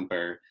up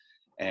jumper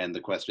and the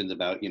questions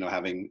about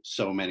having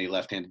so many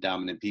left-handed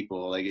dominant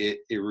people. Like it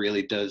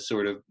really does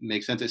sort of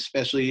make sense,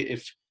 especially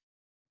if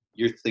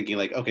you're thinking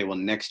like, okay, well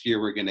next year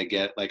we're going to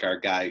get like our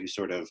guy who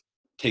sort of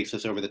takes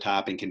us over the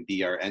top and can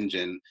be our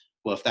engine.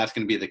 Well, if that's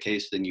going to be the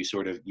case, then you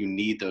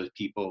need those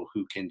people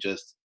who can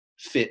just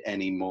fit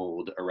any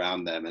mold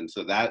around them. And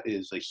so that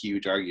is a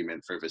huge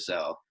argument for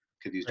Vassell,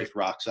 because he's just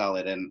rock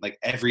solid, and like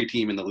every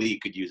team in the league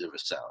could use a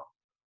Vassell.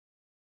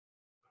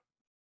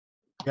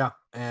 Yeah,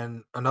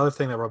 and another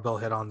thing that Robel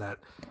hit on that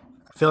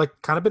I feel like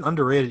kind of been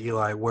underrated,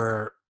 Eli,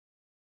 where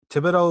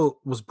Thibodeau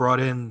was brought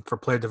in for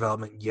player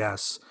development,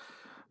 yes,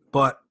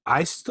 but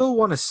I still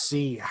want to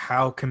see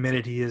how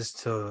committed he is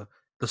to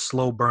the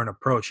slow burn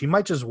approach. He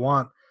might just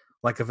want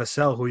like a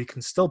Vassell who he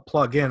can still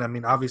plug in. I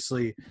mean,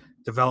 obviously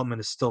development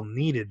is still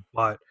needed,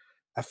 but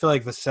I feel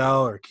like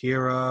Vassell or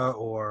Kira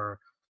or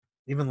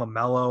even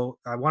LaMelo.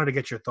 I wanted to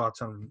get your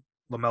thoughts on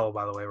LaMelo,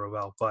 by the way,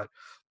 Robel, but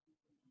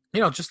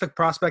just the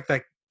prospect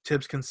that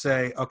Tibbs can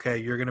say, okay,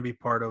 you're going to be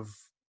part of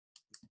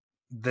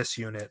this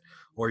unit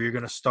or you're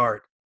going to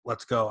start.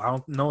 Let's go. I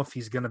don't know if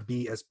he's going to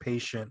be as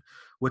patient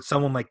with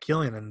someone like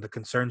Killian, and the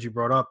concerns you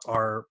brought up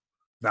are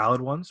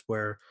valid ones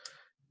where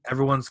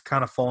everyone's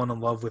kind of fallen in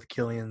love with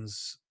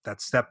Killian's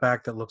that step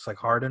back that looks like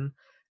Harden,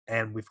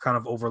 and we've kind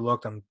of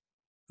overlooked,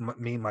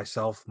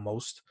 myself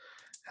most,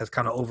 has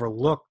kind of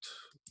overlooked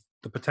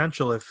the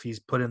potential if he's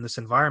put in this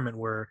environment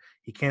where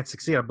he can't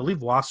succeed. I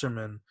believe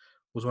Wasserman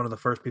was one of the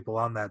first people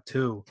on that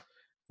too,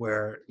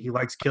 where he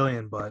likes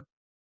Killian, but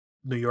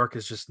New York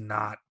is just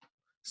not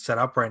set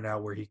up right now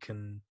where he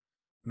can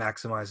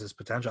maximize his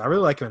potential. I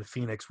really like him in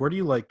Phoenix. Where do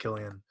you like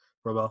Killian,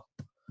 Robel?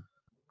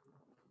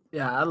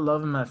 Yeah, I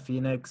love him at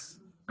Phoenix.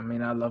 I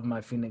mean, I love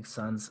my Phoenix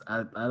Suns.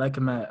 I like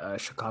him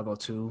at Chicago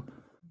too.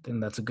 I think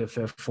that's a good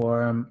fit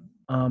for him.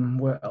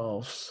 Where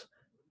else?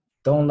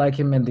 Don't like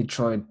him in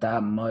Detroit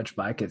that much,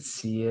 but I could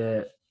see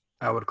it.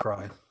 I would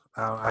cry.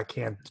 I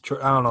can't.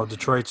 I don't know.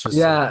 Detroit's just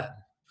Yeah.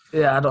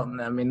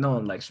 I mean, no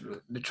one likes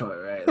Detroit,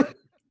 right? Like,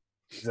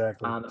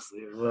 exactly.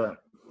 honestly, but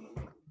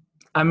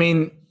I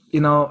mean,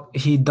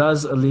 he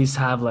does at least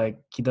have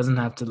he doesn't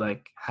have to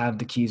have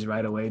the keys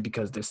right away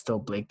because there's still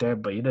Blake there,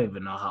 but you don't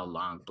even know how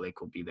long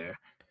Blake will be there.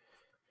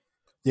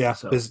 Yeah,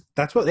 So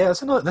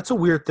that's a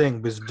weird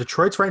thing because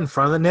Detroit's right in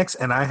front of the Knicks,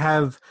 and I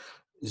have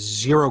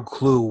zero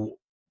clue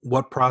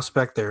what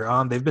prospect they're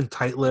on. They've been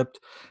tight-lipped,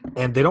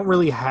 and they don't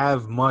really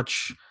have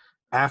much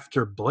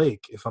after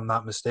Blake, if I'm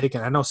not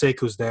mistaken. I know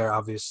Seku's there,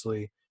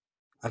 obviously.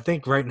 I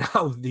think right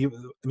now,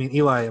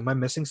 Eli, am I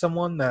missing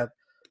someone that?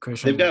 They've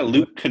Christian got Wood.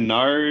 Luke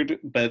Kennard,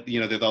 but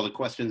there's all the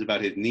questions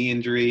about his knee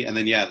injury, and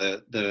then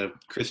the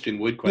Christian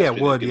Wood Yeah,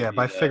 question. Wood. is Yeah, gonna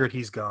but I be figured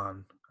he's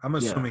gone. I'm Yeah.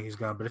 assuming he's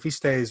gone. But if he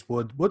stays,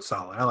 Wood's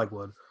solid. I like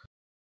Wood.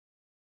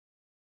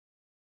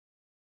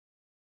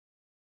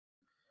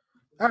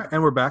 All right,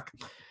 and we're back.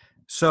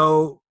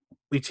 So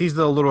we teased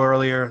it a little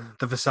earlier,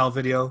 the Vassell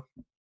video.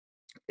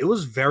 It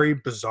was very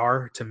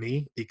bizarre to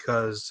me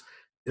because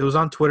it was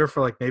on Twitter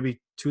for like maybe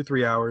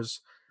 2-3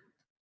 hours.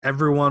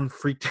 Everyone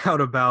freaked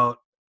out about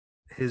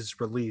his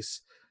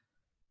release.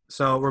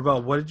 So,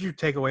 Robel, what did you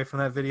take away from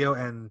that video?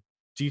 And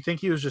do you think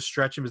he was just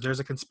stretching? Because there's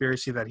a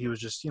conspiracy that he was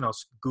just,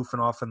 goofing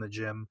off in the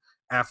gym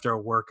after a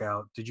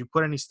workout. Did you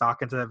put any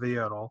stock into that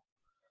video at all?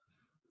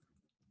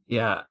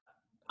 Yeah,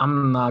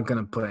 I'm not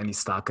gonna put any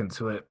stock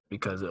into it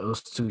because it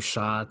was 2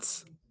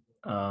 shots.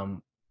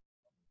 Um,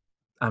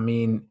 I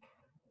mean,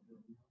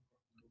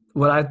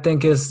 what I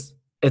think is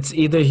it's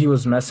either he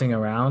was messing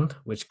around,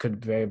 which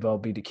could very well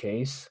be the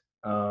case.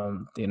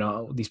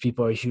 These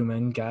people are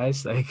human,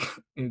 guys. Like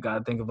you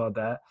gotta think about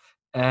that.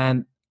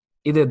 And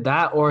either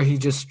that or he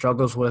just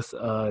struggles with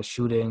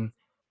shooting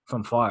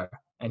from far.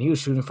 And he was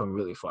shooting from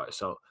really far.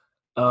 So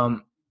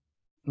um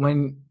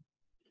when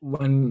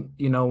when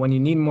you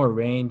need more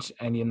range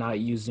and you're not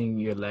using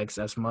your legs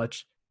as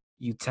much,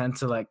 you tend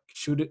to like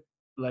shoot it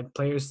like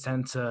players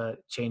tend to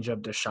change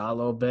up their shot a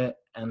little bit,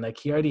 and like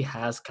he already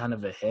has kind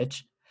of a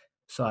hitch,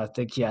 so I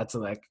think he had to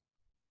like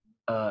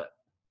uh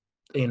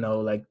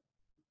like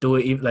do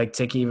it like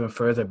take it even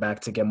further back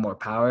to get more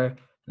power,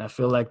 and I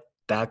feel like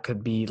that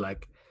could be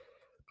like,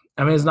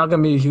 I mean, it's not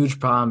gonna be a huge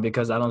problem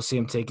because I don't see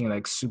him taking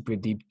like super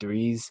deep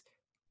threes,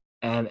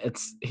 and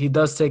he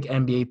does take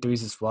NBA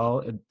threes as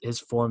well. His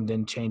form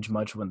didn't change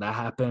much when that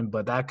happened,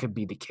 but that could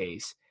be the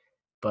case.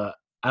 But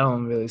I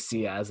don't really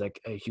see it as like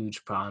a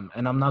huge problem.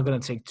 And I'm not gonna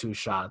take 2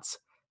 shots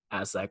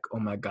as like, oh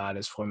my God,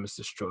 his form is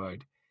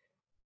destroyed.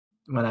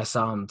 When I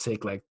saw him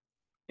take like,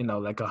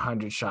 like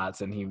 100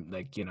 shots and he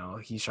like,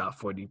 he shot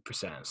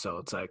 40%. So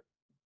it's like,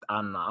 I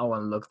don't know. I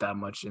wouldn't look that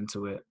much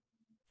into it.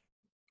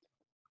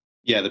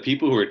 Yeah, the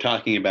people who are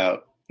talking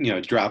about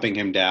dropping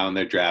him down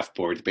their draft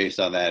boards based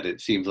on that, it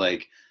seems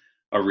like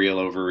a real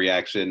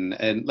overreaction.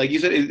 And like you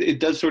said, it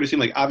does sort of seem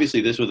like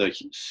obviously this was a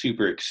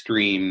super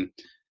extreme,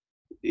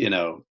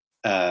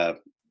 uh,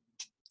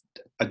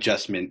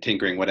 adjustment,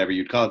 tinkering, whatever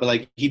you'd call it. But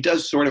like he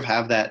does sort of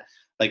have that,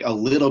 like a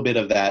little bit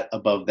of that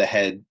above the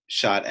head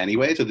shot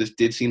anyway. So this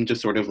did seem to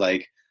sort of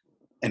like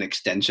an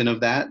extension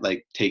of that,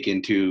 like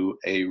taken to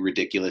a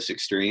ridiculous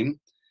extreme.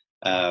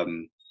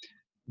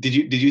 Did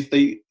you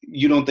think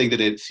you don't think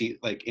that it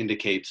like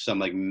indicates some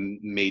like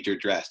major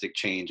drastic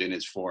change in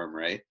his form,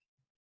 right?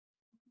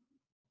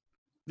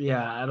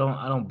 Yeah, I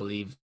don't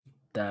believe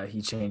that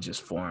he changed his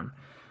form.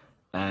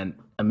 And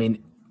I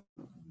mean,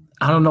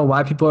 I don't know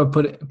why people are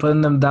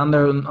putting them down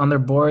there on their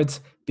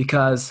boards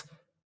because,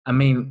 I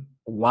mean,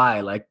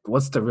 why? Like,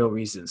 what's the real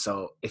reason?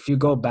 So if you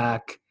go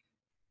back,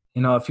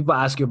 if people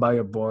ask you about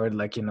your board,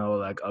 like,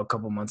 like a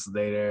couple months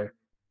later,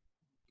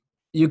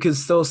 you can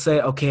still say,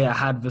 okay, I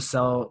had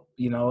Vassell,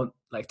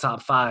 like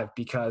top 5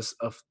 because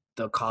of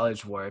the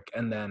college work.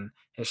 And then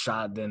his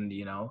shot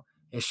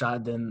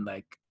didn't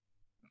like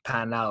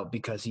pan out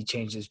because he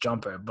changed his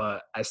jumper.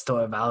 But I still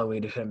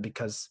evaluated him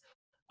because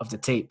of the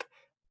tape.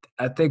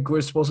 I think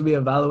we're supposed to be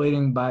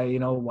evaluating by,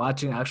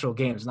 watching actual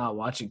games, not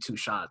watching 2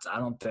 shots. I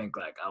don't think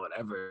like I would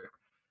ever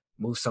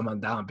move someone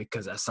down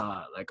because I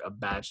saw like a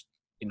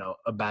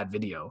bad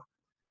video.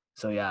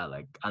 So yeah,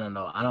 like I don't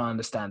know. I don't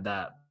understand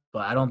that,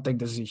 but I don't think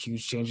there's a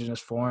huge change in his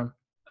form.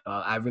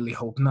 I really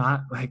hope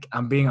not. Like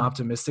I'm being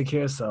optimistic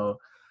here. So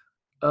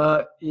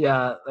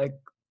yeah, like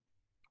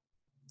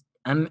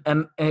and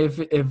if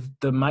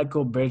the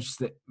Michael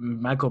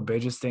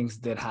Bridges things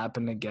did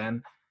happen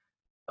again,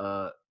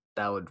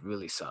 that would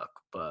really suck.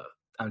 But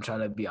I'm trying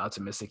to be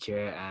optimistic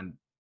here, and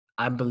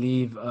I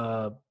believe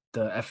the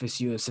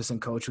FSU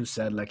assistant coach who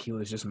said like he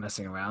was just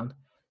messing around.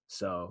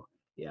 So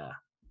yeah,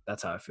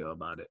 that's how I feel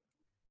about it.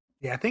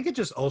 Yeah, I think it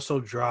just also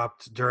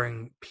dropped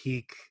during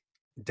peak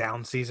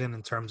down season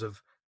in terms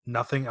of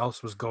nothing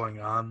else was going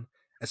on,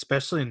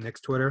 especially in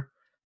Knicks Twitter.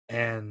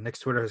 And Knicks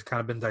Twitter has kind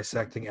of been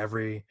dissecting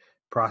every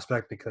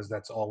prospect because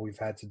that's all we've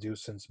had to do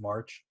since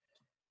March.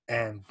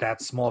 And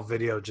that small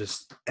video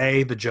just,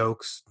 A, the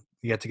jokes,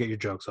 you had to get your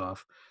jokes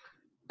off.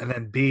 And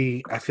then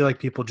B, I feel like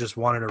people just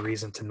wanted a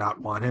reason to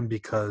not want him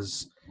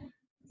because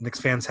Knicks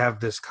fans have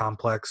this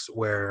complex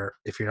where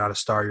if you're not a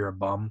star, you're a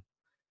bum.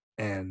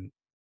 And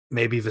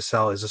maybe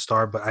Vassell is a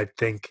star, but I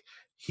think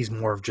he's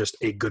more of just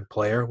a good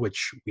player,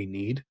 which we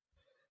need.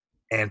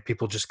 And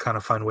people just kind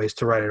of find ways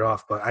to write it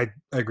off. But I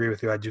agree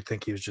with you. I do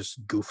think he was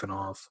just goofing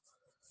off.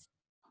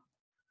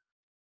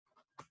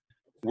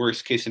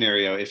 Worst case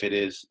scenario, if it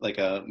is like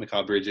a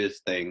Mikal Bridges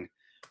thing,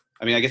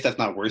 I mean, I guess that's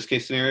not worst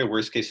case scenario.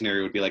 Worst case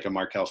scenario would be like a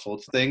Markelle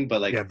Fultz thing.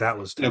 But like, Yeah, that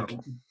was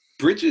terrible.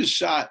 Bridges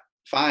shot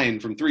fine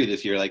from three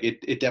this year. Like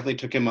it definitely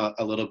took him a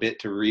little bit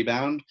to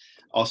rebound.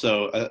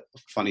 Also, a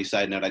funny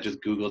side note, I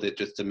just Googled it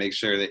just to make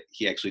sure that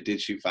he actually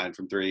did shoot fine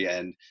from three.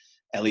 And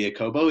Elia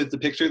Kobo is the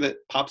picture that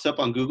pops up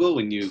on Google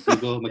when you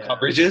Google Mikal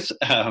Bridges.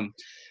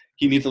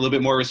 He needs a little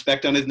bit more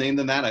respect on his name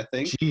than that, I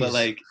think.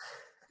 Jeez.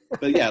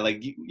 But yeah,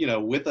 like, you know,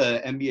 with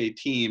a NBA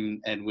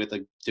team and with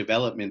a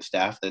development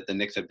staff that the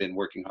Knicks have been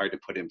working hard to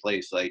put in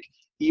place, like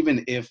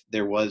even if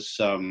there was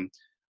some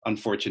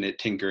unfortunate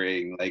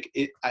tinkering, like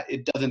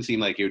it doesn't seem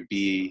like it would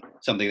be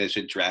something that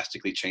should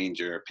drastically change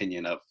your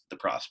opinion of the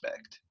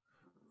prospect.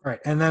 All right.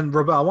 And then,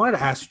 Robel, I wanted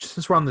to ask you, just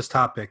since we're on this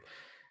topic,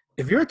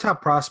 if you're a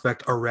top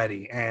prospect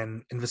already,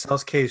 and in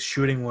Vassell's case,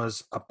 shooting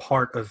was a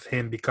part of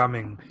him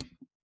becoming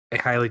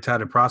a highly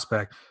touted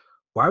prospect,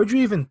 why would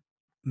you even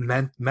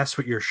mess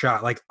with your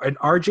shot? Like in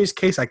RJ's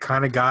case, I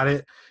kind of got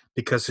it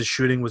because his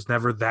shooting was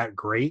never that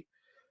great.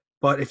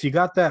 But if you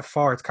got that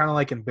far, it's kind of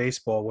like in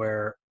baseball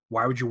where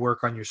why would you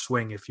work on your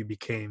swing if you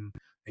became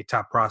a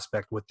top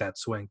prospect with that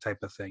swing type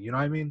of thing? You know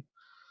what I mean?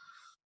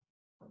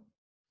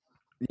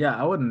 Yeah,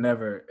 I would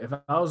never. If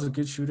I was a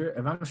good shooter,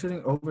 if I'm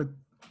shooting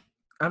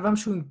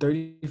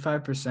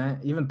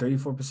 35%, even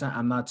 34%,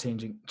 I'm not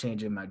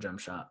changing my jump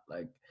shot.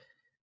 Like,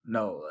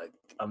 no, like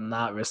I'm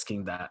not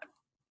risking that.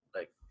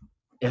 Like,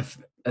 if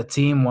a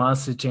team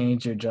wants to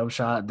change your jump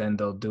shot, then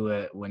they'll do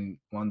it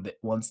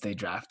once they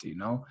draft you. You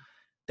know,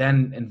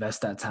 then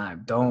invest that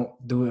time. Don't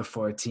do it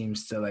for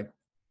teams to like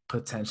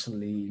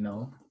potentially,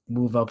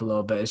 move up a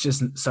little bit. It's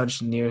just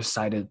such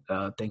nearsighted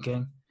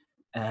thinking.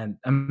 And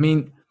I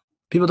mean,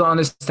 people don't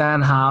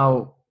understand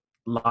how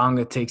long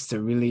it takes to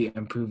really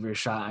improve your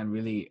shot and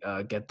really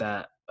get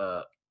that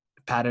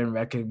pattern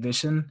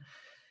recognition,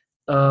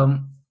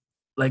 in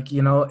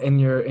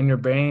your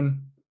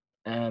brain.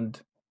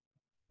 And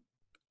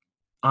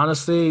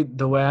honestly,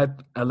 the way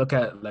I look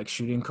at like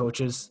shooting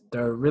coaches,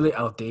 they're really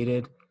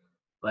outdated.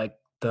 Like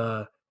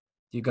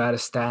you got to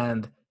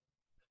stand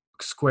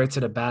square to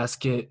the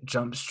basket,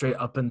 jump straight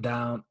up and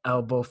down,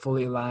 elbow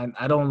fully aligned.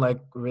 I don't like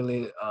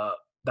really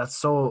that's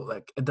so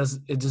like it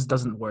just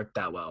doesn't work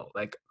that well.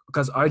 Like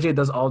because RJ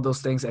does all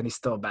those things and he's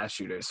still a bad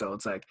shooter. So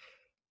it's like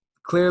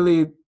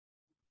clearly,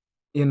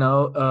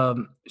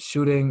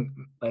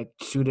 shooting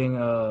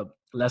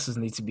lessons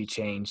need to be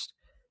changed.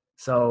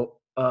 So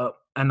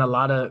and a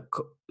lot of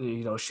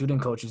shooting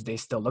coaches, they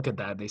still look at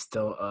that. They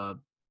still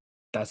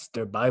that's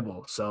their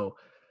Bible. So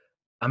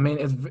I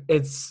mean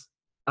it's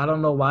I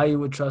don't know why you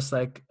would trust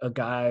like a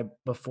guy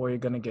before you're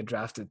gonna get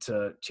drafted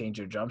to change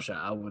your jump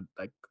shot. I would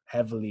like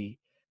heavily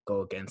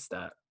go against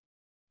that.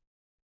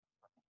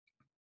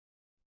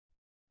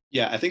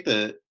 Yeah, I think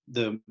the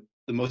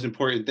most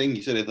important thing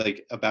you said is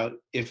like about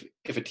if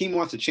a team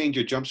wants to change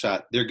your jump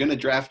shot, they're gonna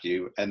draft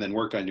you and then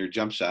work on your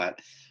jump shot.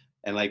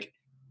 And like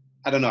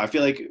I don't know, I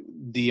feel like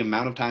the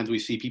amount of times we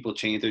see people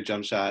change their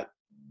jump shot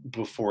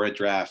before a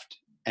draft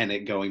and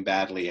it going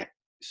badly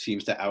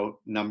seems to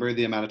outnumber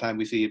the amount of time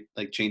we see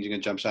like changing a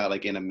jump shot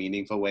like in a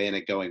meaningful way and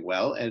it going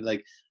well. And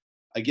like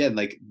again,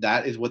 like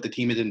that is what the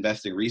team is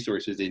investing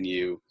resources in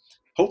you,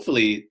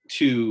 hopefully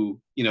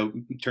to,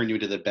 turn you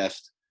into the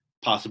best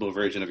possible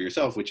version of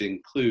yourself, which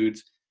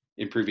includes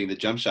improving the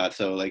jump shot.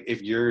 So like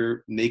if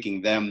you're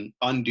making them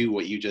undo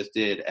what you just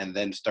did and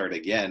then start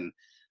again,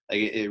 like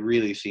it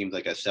really seems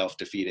like a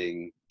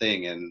self-defeating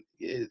thing. And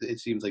it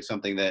seems like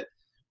something that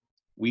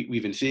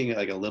we've been seeing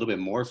like a little bit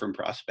more from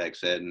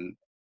prospects. And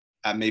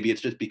maybe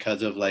it's just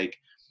because of like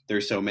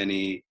there's so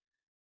many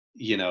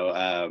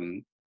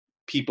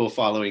people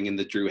following in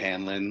the Drew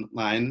Hanlon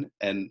line,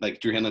 and like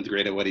Drew Hanlon's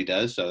great at what he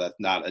does, so that's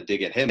not a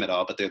dig at him at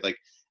all, but there's like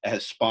it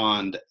has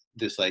spawned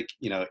this like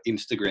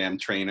Instagram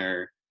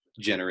trainer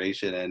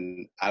generation.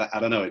 And I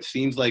don't know, it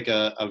seems like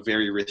a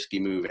very risky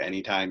move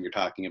anytime you're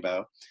talking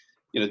about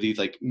these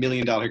like $1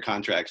 million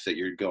contracts that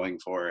you're going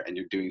for and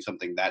you're doing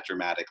something that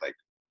dramatic like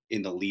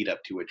in the lead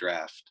up to a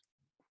draft.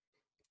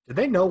 Did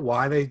they know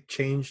why they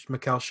changed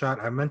Mikal's shot?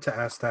 I meant to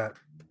ask that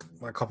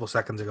a couple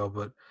seconds ago,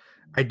 but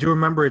I do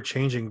remember it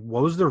changing.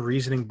 What was the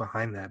reasoning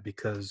behind that?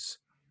 Because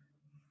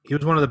he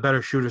was one of the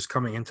better shooters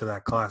coming into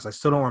that class. I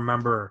still don't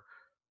remember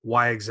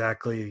why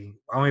exactly.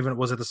 I don't even –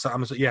 was it the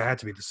Suns? Yeah, it had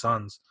to be the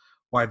Suns.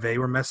 Why they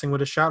were messing with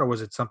his shot, or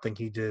was it something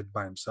he did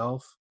by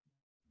himself?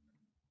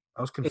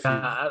 I was confused.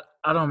 Yeah,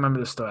 I don't remember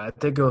the story. I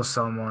think it was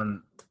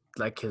someone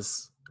like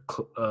his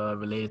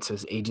related to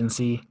his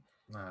agency.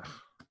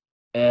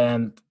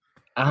 And –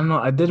 I don't know.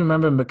 I did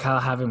remember Mikal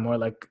having more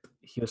like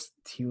he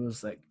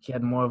was like he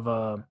had more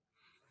of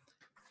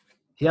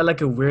he had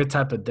like a weird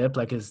type of dip.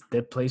 Like his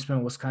dip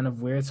placement was kind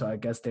of weird. So I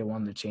guess they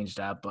wanted to change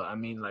that. But I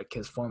mean, like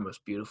his form was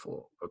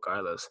beautiful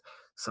regardless.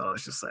 So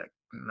it's just like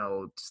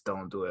no, just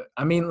don't do it.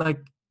 I mean,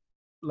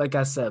 like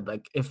I said,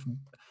 like if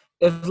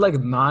like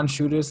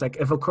non-shooters, like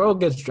if a girl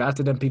gets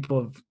drafted and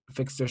people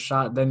fix their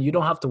shot, then you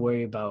don't have to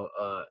worry about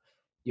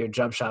your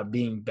jump shot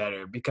being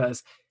better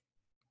because.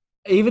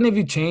 Even if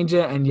you change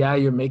it and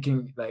you're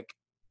making like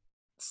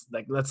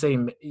let's say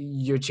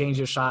you change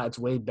your shot, it's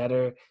way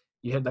better.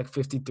 You hit like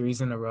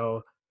 53s in a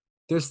row.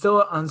 There's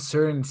still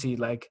uncertainty,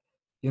 like,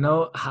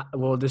 how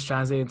will this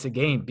translate into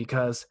game?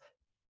 Because,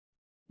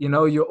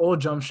 your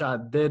old jump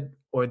shot did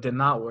or did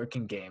not work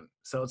in game.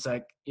 So it's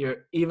like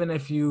even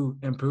if you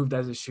improved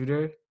as a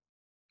shooter,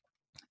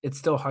 it's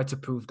still hard to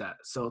prove that.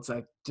 So it's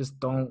like just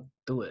don't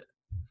do it.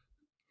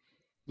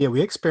 Yeah,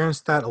 we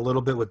experienced that a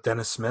little bit with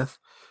Dennis Smith,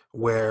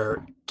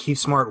 where Keith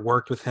Smart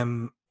worked with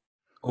him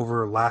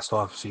over last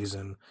off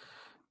season,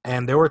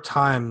 and there were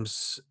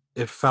times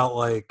it felt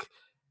like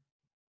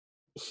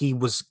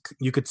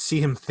you could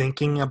see him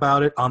thinking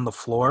about it on the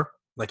floor.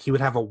 Like he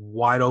would have a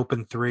wide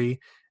open three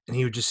and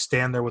he would just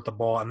stand there with the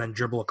ball and then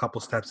dribble a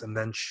couple steps and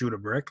then shoot a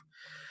brick.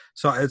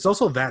 So it's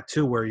also that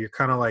too, where you're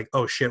kind of like,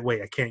 oh shit,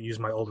 wait, I can't use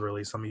my old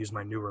release. I'm gonna use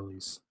my new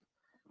release.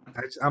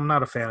 I'm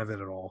not a fan of it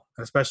at all,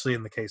 especially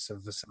in the case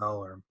of Vassell.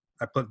 Or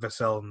I put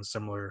Vassell in a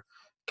similar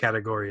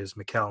category as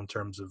Mikal in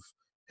terms of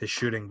his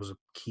shooting was a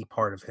key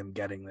part of him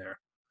getting there.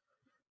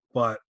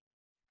 But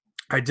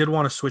I did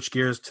want to switch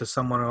gears to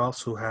someone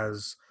else who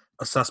has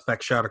a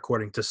suspect shot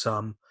according to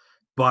some,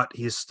 but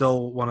he's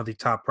still one of the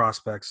top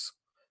prospects,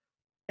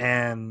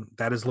 and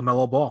that is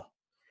LaMelo Ball.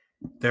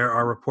 There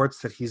are reports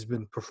that he's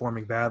been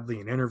performing badly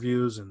in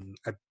interviews and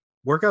at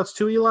workouts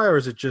too, Eli, or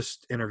is it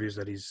just interviews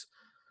that he's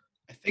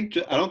 –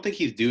 I don't think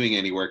he's doing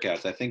any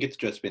workouts. I think it's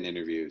just been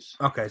interviews.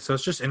 Okay, so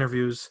it's just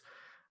interviews.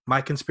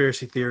 My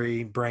conspiracy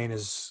theory brain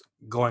is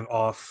going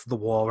off the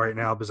wall right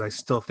now because I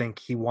still think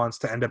he wants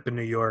to end up in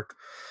New York.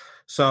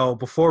 So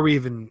before we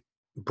even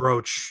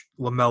broach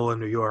LaMelo in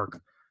New York,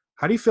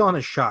 how do you feel on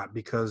his shot?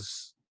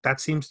 Because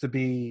that seems to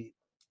be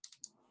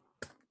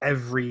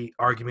every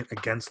argument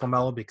against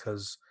LaMelo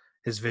because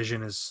his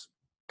vision is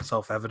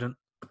self-evident.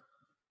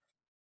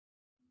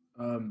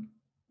 I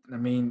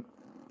mean,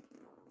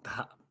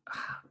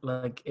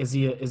 like, is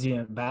he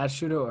a bad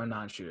shooter or a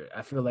non-shooter?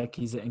 I feel like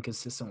he's an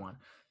inconsistent one.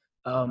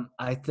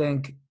 I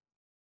think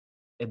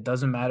it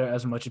doesn't matter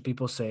as much as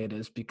people say it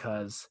is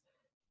because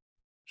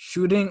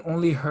shooting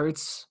only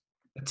hurts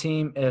a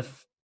team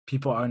if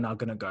people are not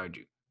going to guard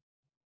you.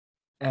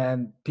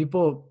 And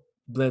people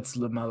blitz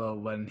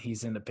LaMelo when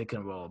he's in the pick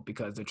and roll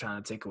because they're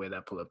trying to take away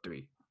that pull-up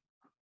three.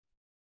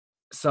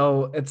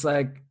 So it's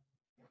like,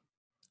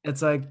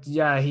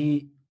 yeah,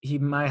 he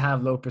might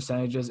have low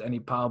percentages and he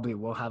probably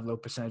will have low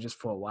percentages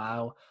for a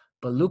while.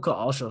 But Luka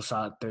also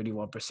shot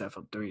 31%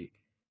 from three.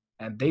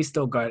 And they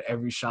still guard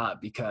every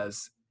shot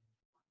because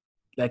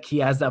like he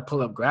has that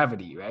pull-up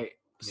gravity, right?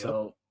 Yep.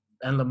 So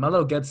and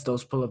LaMelo gets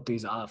those pull-up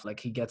threes off. Like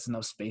he gets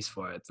enough space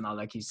for it. It's not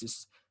like he's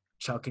just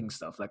chucking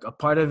stuff. Like a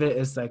part of it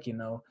is like,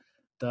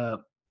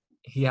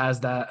 he has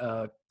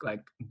that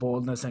like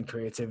boldness and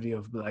creativity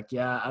of like,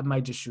 yeah, I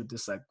might just shoot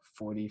this like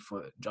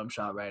 40-foot jump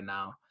shot right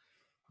now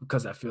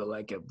because I feel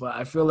like it. But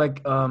I feel like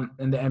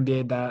in the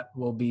NBA that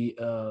will be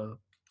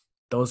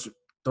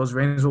those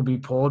rings will be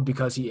pulled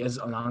because he is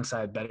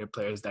alongside better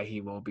players that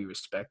he will be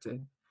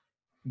respecting,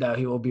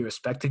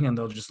 and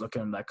they'll just look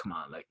at him like, come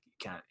on, like you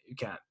can't,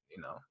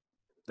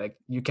 like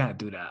you can't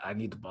do that. I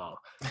need the ball.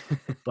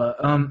 But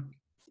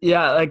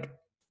yeah, like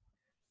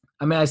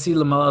I mean, I see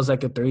LaMelo as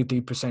like a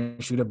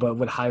 33% shooter, but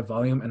with high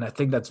volume, and I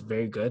think that's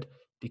very good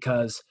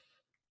because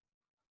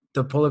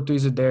the pull-up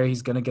threes are there.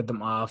 He's gonna get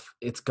them off.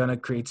 It's gonna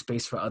create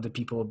space for other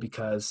people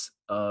because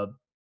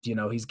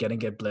he's gonna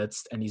get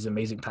blitzed, and he's an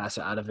amazing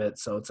passer out of it.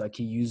 So it's like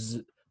he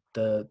uses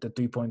the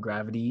 3-point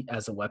gravity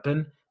as a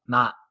weapon,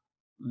 not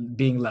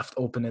being left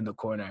open in the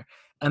corner.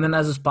 And then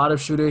as a spot-up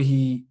shooter,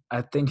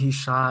 I think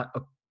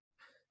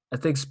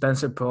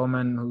Spencer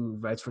Perlman, who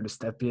writes for the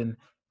Stepien,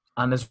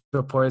 on his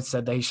report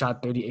said that he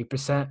shot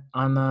 38%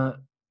 on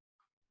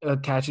the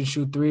catch and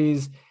shoot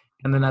threes.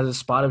 And then as a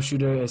spot-up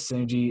shooter, his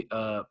synergy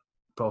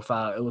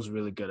profile, it was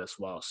really good as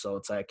well. So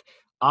it's like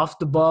off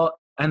the ball,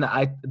 and the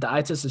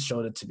eye test has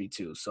showed it to be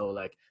too. So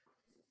like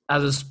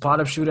as a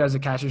spot-up shooter, as a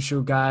catch and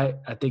shoot guy,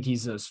 I think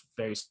he's a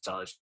very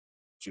solid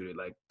shooter.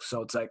 Like,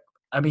 so it's like,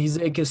 I mean, he's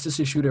an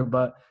inconsistent shooter,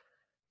 but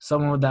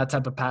someone with that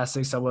type of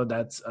passing, someone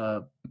that's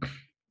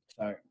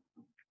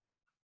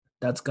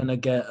that's gonna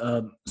get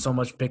so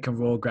much pick and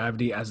roll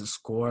gravity as a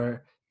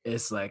scorer,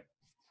 is like,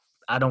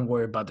 I don't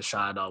worry about the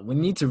shot at all. We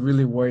need to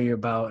really worry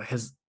about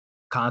his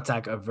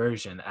contact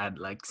aversion at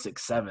like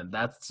 6'7".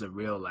 That's the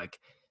real like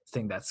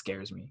thing that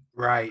scares me.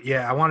 Right.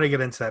 Yeah, I wanted to get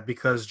into that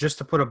because just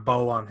to put a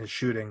bow on his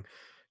shooting,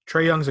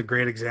 Trae Young's a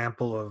great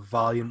example of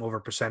volume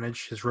over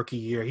percentage. His rookie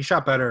year, he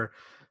shot better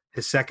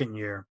his second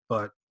year,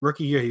 but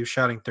rookie year he was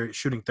shooting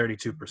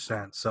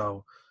 32%.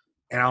 So,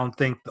 and I don't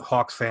think the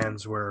Hawks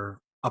fans were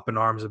up in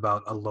arms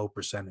about a low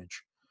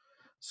percentage.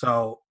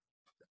 So,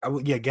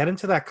 get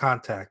into that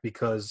contact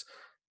because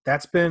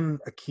that's been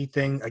a key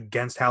thing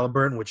against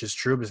Halliburton, which is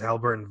true because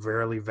Halliburton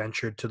rarely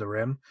ventured to the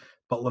rim,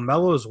 but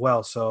LaMelo as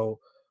well. So,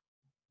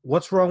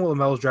 what's wrong with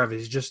LaMelo's drive?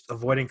 Is he just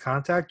avoiding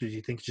contact, or do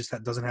you think he just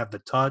doesn't have the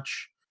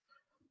touch?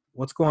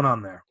 What's going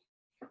on there?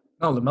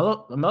 No,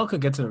 LaMelo could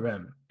get to the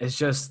rim. It's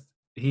just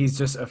he's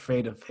just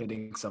afraid of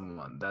hitting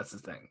someone. That's the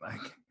thing.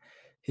 Like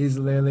he's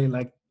literally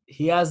like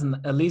he has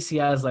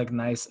like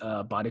nice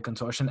body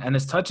contortion, and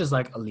his touch is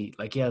like elite.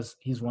 Like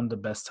he's one of the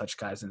best touch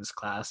guys in his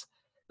class.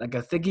 Like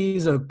I think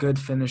he's a good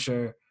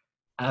finisher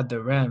at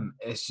the rim.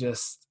 It's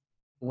just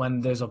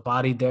when there's a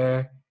body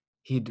there,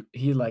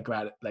 he like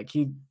rather like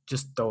he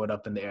just throw it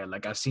up in the air.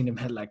 Like I've seen him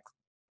hit like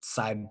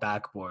side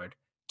backboard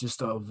just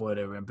to avoid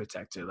a rim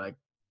protector. Like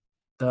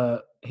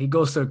he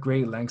goes to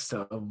great lengths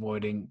to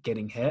avoiding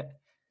getting hit.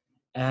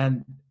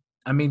 And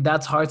I mean,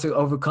 that's hard to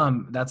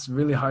overcome. That's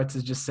really hard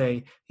to just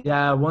say,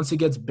 yeah, once he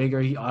gets bigger,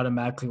 he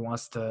automatically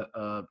wants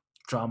to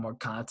draw more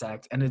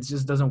contact. And it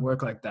just doesn't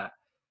work like that.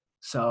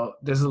 So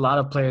there's a lot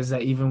of players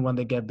that even when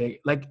they get big,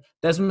 like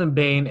Desmond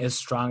Bane is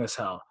strong as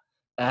hell.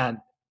 And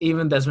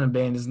even Desmond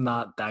Bane is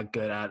not that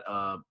good at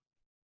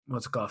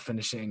what's it called,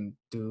 finishing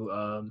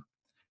through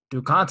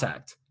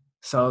contact.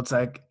 So it's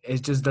like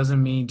it just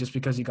doesn't mean just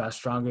because he got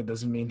stronger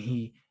doesn't mean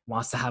he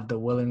wants to have the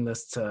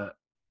willingness to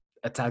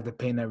attack the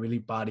paint and really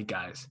body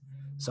guys.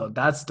 So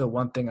that's the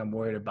one thing I'm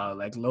worried about.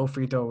 Like low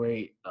free throw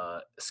rate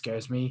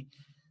scares me,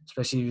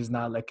 especially if he's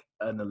not like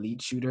an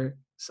elite shooter.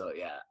 So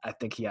yeah, I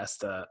think he has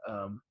to.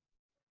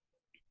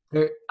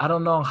 I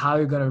don't know how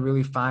you're gonna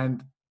really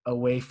find a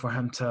way for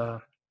him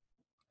to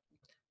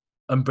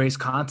embrace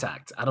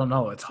contact. I don't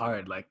know. It's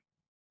hard. Like,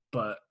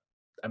 but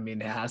I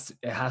mean, it has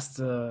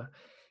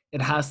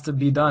to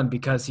be done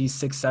because he's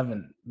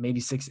 6'7", maybe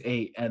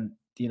 6'8", and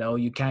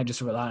you can't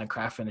just rely on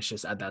craft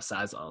finishes at that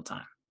size all the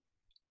time.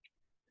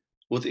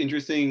 Well, it's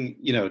interesting,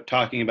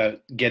 talking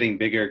about getting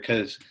bigger,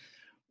 because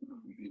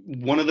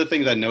one of the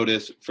things I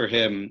noticed for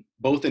him,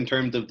 both in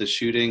terms of the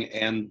shooting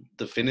and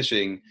the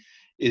finishing,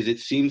 is it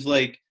seems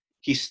like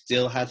he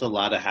still has a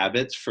lot of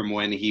habits from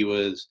when he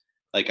was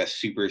like a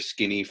super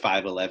skinny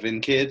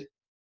 5'11" kid,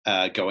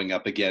 going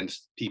up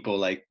against people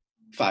like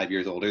 5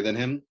 years older than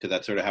him, because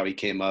that's sort of how he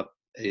came up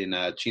in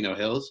Chino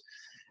Hills.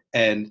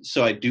 And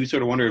so I do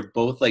sort of wonder if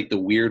both like the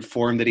weird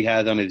form that he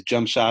has on his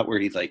jump shot where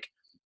he's like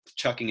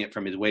chucking it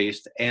from his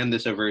waist and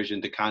this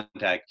aversion to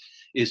contact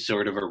is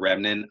sort of a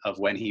remnant of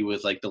when he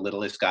was like the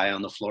littlest guy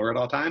on the floor at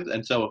all times.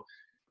 And so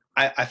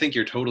I think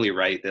you're totally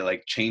right that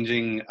like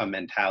changing a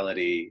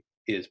mentality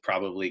is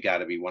probably got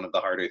to be one of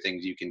the harder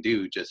things you can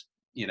do. Just,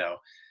 you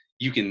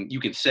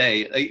can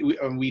say, like,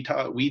 we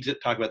talk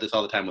about this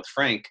all the time with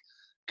Frank,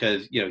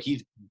 because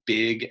he's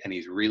big and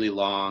he's really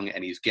long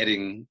and he's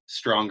getting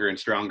stronger and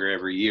stronger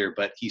every year,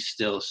 but he's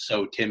still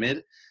so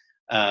timid.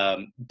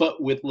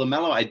 But with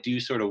LaMelo, I do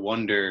sort of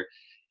wonder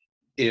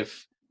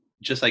if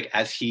just like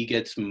as he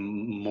gets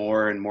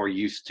more and more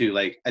used to,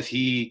 like as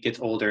he gets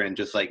older and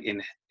just like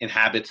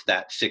inhabits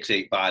that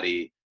 6'8"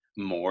 body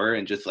more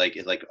and just like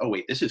is like, oh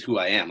wait, this is who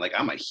I am. Like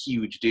I'm a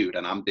huge dude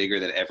and I'm bigger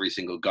than every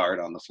single guard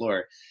on the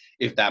floor.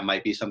 If that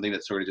might be something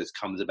that sort of just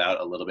comes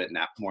about a little bit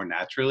more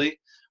naturally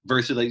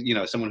versus like,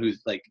 someone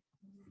who's like,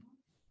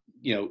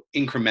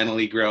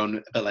 incrementally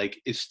grown, but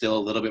like is still a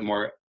little bit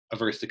more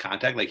averse to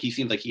contact. Like he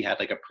seems like he had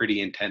like a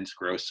pretty intense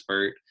growth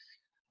spurt.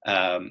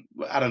 I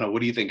don't know. What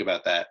do you think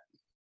about that?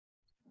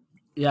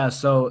 Yeah.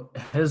 So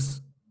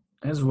his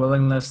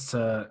willingness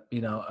to,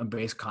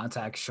 embrace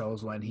contact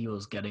shows when he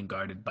was getting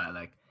guarded by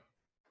like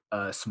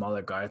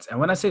smaller guards. And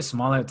when I say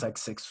smaller, it's like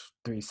 6'3",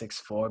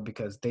 6'4",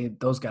 because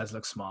those guys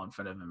look small in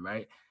front of him,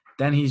 right?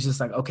 Then he's just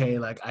like, okay,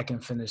 like I can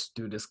finish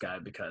through this guy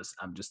because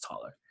I'm just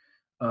taller.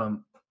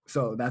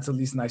 So that's at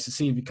least nice to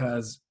see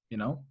because,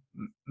 not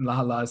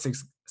a lot of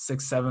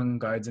 6'7"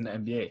 guards in the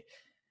NBA.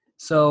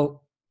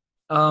 So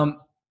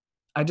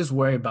I just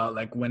worry about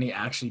like when he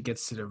actually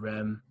gets to the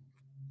rim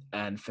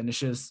and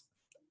finishes.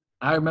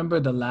 I remember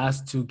the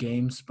last two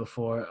games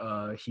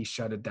before he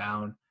shut it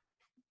down,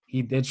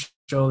 he did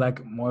show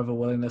like more of a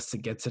willingness to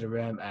get to the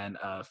rim and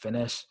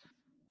finish.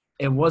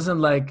 It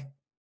wasn't like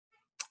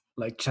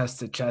chest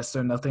to chest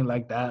or nothing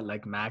like that,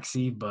 like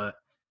Maxi, but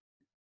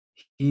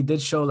he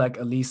did show like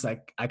at least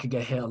like I could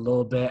get hit a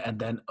little bit and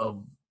then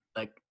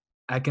like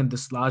I can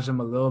dislodge him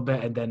a little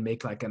bit and then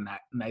make like a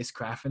nice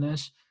craft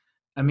finish.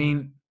 I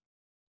mean,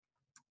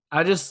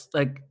 I just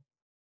like,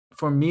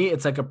 for me,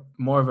 it's like a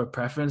more of a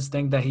preference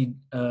thing that he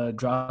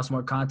draws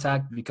more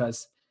contact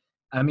because,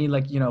 I mean,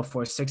 like,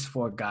 for a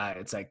 6'4" guy,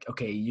 it's like,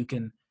 okay, you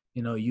can,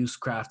 use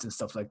craft and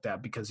stuff like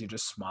that because you're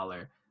just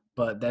smaller.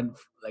 But then,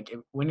 like,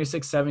 when you're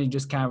 6'7", you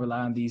just can't rely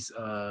on these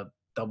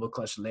double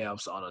clutch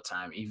layups all the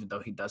time, even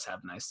though he does have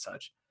nice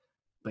touch.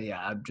 But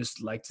yeah, I'd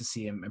just like to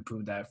see him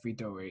improve that free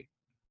throw rate.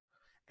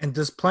 And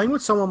does playing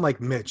with someone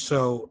like Mitch,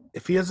 so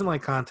if he doesn't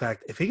like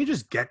contact, if he can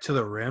just get to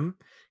the rim,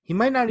 he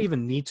might not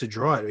even need to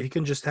draw it. He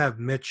can just have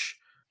Mitch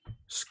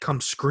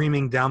come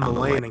screaming down the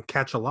lane and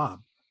catch a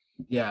lob.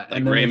 Yeah.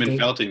 Like Raymond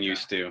Felton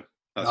used to.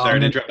 Sorry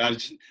to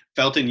interrupt.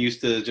 Felton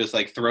used to just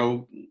like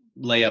throw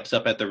layups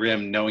up at the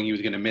rim knowing he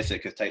was going to miss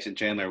it because Tyson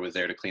Chandler was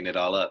there to clean it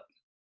all up.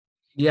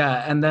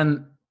 Yeah, and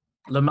then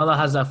LaMelo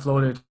has that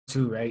floater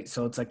too, right?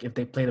 So it's like if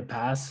they play the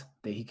pass,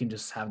 he can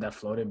just have that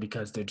floater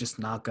because they're just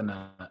not going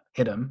to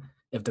hit him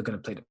if they're going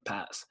to play the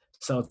pass.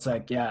 So it's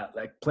like, yeah,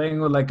 like playing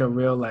with like a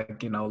real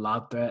like,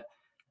 lob threat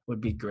would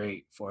be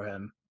great for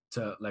him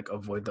to like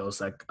avoid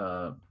those like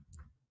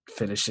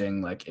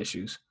finishing like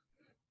issues.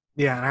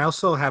 Yeah, and I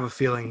also have a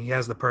feeling he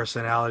has the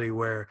personality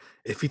where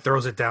if he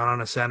throws it down on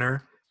a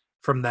center,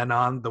 from then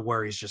on the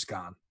worry's just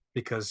gone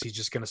because he's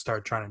just going to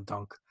start trying to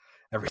dunk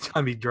every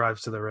time he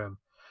drives to the rim.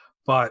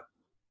 But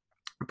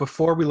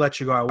before we let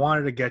you go, I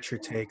wanted to get your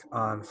take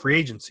on free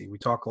agency. We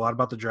talk a lot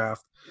about the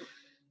draft,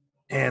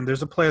 and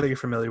there's a player that you're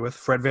familiar with,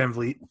 Fred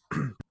VanVleet.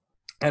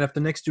 And if the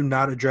Knicks do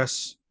not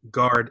address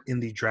guard in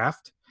the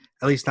draft,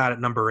 at least not at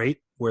number 8,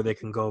 where they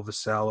can go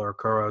Vassell or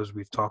Okoro, as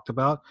we've talked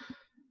about,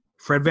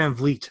 Fred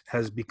VanVleet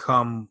has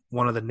become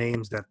one of the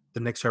names that the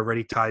Knicks are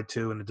already tied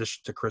to, in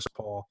addition to Chris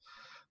Paul.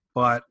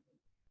 But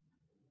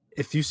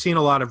if you've seen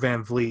a lot of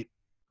VanVleet,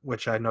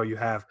 which I know you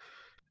have,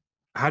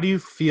 how do you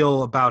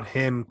feel about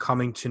him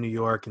coming to New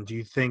York, and do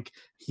you think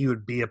he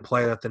would be a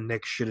player that the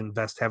Knicks should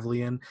invest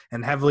heavily in?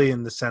 And heavily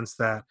in the sense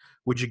that,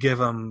 would you give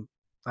him,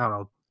 I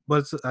don't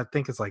know, I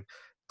think it's like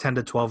 10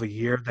 to 12 a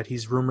year that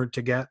he's rumored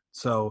to get.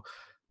 So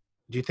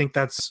do you think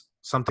that's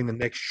something the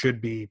Knicks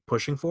should be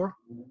pushing for?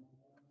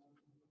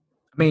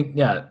 I mean,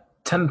 yeah,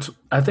 10.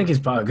 I think he's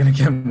probably gonna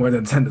get more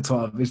than 10 to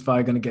 12. He's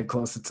probably gonna get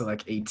closer to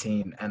like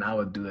 18, and I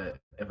would do it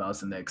if I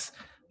was the Knicks.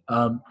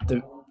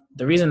 The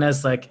reason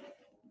is like,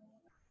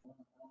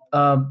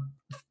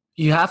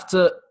 you have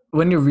to,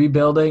 when you're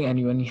rebuilding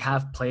and when you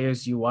have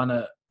players, you want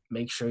to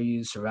make sure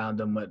you surround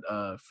them with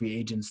free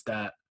agents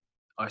that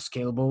are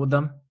scalable with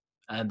them.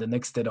 And the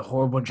Knicks did a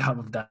horrible job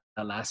of that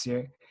last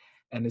year,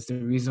 and it's the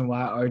reason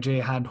why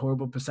RJ had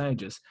horrible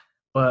percentages.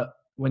 But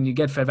when you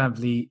get Fred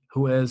VanVleet,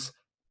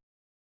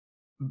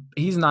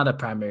 he's not a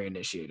primary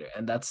initiator,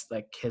 and that's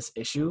like his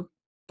issue.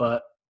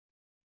 But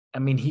I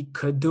mean, he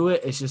could do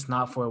it. It's just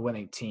not for a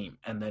winning team.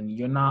 And then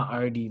you're not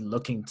already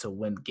looking to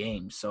win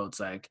games. So it's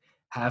like,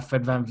 have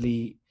Fred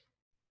VanVleet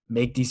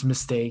make these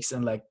mistakes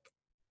and like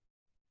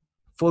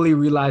fully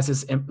realize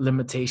his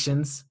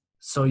limitations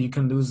so you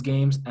can lose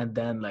games and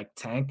then like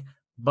tank.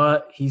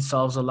 But he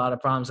solves a lot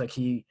of problems. Like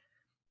he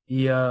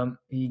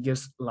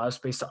gives a lot of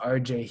space to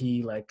RJ.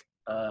 He like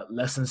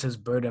lessens his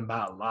burden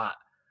by a lot.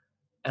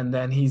 And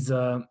then he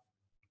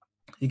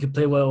could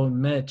play well with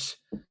Mitch.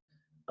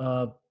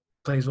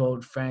 Plays well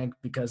with Frank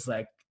because,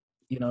 like,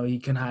 you know, he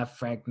can have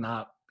Frank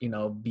not, you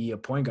know, be a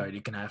point guard.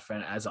 You can have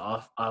Frank as an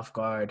off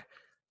guard.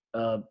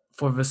 For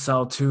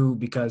Vassell too,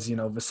 because, you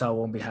know, Vassell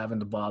won't be having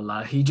the ball a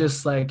lot. He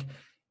just like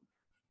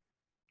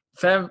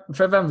Fred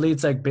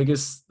VanVleet's like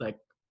biggest like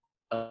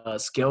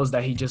skills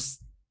that he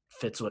just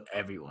fits with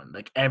everyone.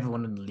 Like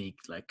everyone in the league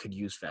like could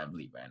use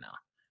VanVleet right now,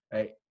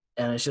 right?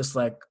 And it's just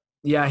like,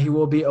 yeah, he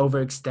will be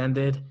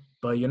overextended,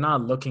 but you're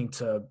not looking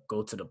to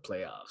go to the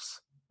playoffs,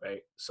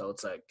 right? So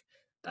it's like,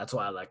 that's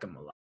why I like him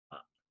a lot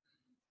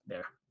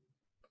there.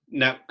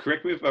 Now,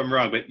 correct me if I'm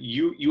wrong, but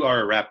you are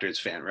a Raptors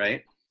fan,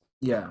 right?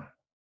 Yeah.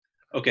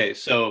 Okay,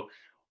 so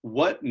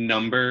what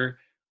number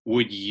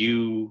would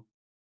you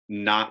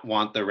not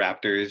want the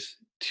Raptors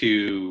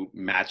to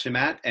match him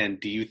at? And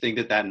do you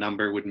think that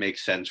number would make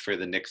sense for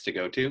the Knicks to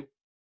go to?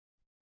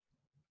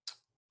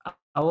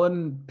 I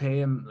wouldn't pay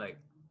him like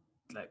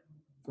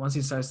once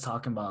he starts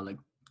talking about like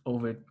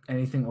over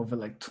anything over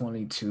like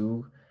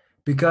 22,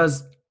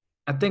 because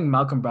I think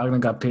Malcolm Brogdon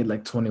got paid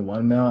like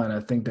 21 mil, and I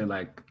think they're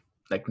like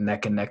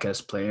neck and neck as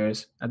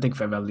players. I think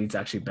Fred VanVleet's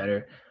actually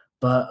better,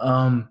 but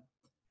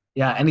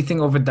yeah, anything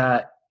over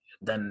that,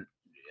 then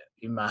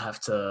you might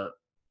have to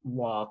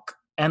walk.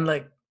 And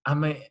like, I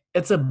mean,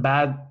 it's a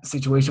bad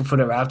situation for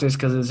the Raptors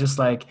because it's just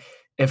like,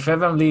 if Fred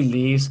VanVleet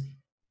leaves,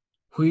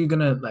 who's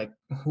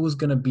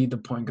gonna be the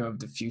point guard of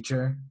the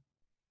future?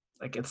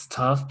 Like, it's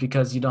tough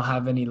because you don't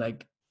have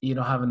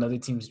another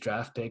team's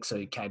draft pick, so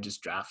you can't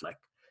just draft like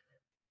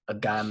a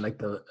guy in like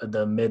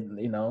the mid,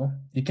 you know.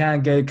 You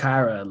can't get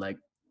Kyra, like,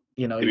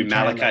 you know. Maybe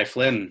Malachi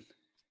Flynn.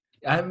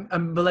 But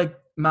like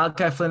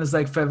Malachi Flynn is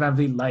like Fred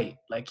VanVleet light.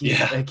 Like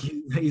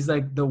he's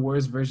like the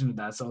worst version of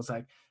that. So it's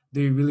like,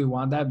 do you really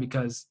want that?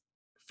 Because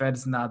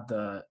Fred's not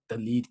the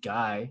lead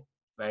guy,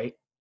 right?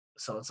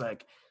 So it's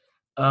like,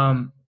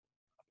 and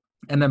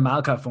then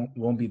Malachi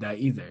won't be that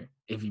either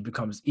if he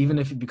becomes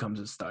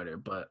a starter.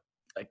 But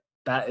like,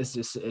 that is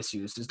just the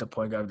issue. It's just the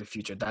point guard of the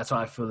future. That's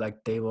why I feel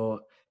like the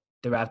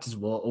Raptors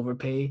will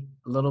overpay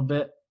a little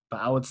bit.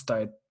 But I would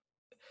start,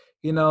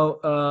 you know,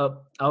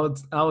 I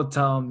would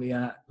tell him,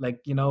 yeah,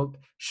 like, you know,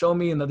 show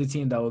me another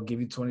team that will give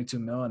you 22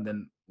 mil, and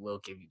then we'll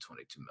give you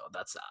 22 mil.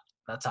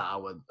 That's how I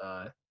would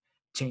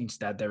change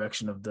that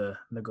direction of the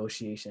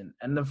negotiation.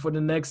 And then for the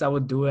Knicks, I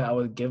would do it. I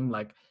would give him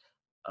like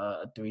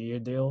a 3-year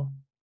deal,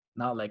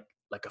 not like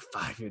a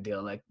 5-year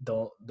deal. Like,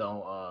 don't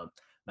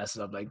mess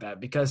it up like that,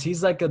 because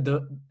he's like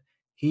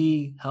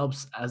he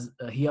helps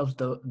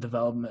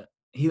development.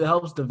 He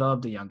helps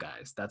develop the young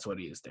guys. That's what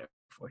he is there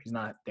for. He's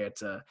not there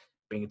to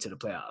bring it to the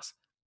playoffs.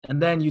 And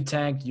then you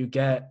tank, you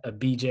get a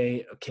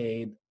BJ, a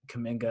Cade,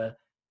 Kuminga,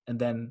 and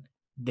then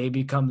they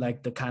become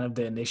like the kind of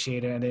the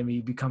initiator, and then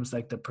he becomes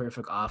like the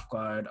perfect off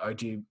guard.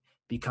 RG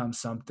becomes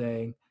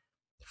something.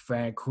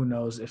 Frank, who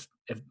knows if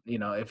you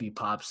know, if he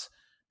pops,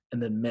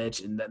 and then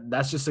Mitch, and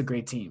that's just a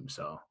great team.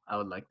 So I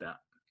would like that.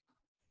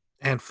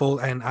 And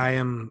I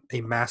am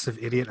a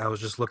massive idiot. I was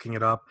just looking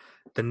it up.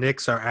 The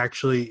Knicks are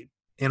actually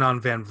in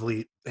on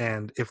VanVleet,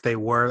 and if they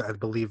were, I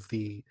believe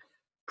the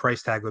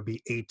price tag would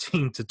be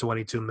 18 to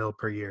 22 mil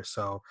per year.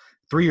 So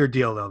 3-year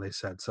deal though, they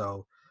said.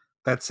 So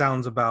that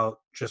sounds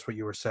about just what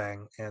you were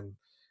saying. And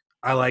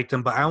I liked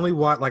him, but I only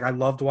I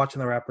loved watching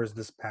the Raptors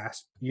this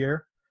past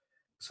year.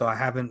 So I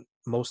haven't,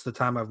 most of the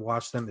time I've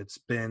watched them, it's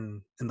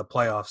been in the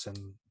playoffs,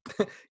 and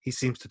he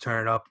seems to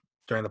turn it up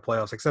during the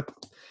playoffs,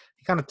 except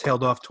he kind of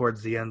tailed off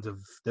towards the end of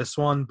this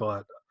one,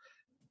 but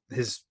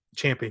his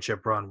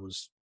championship run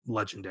was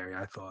legendary,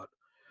 I thought.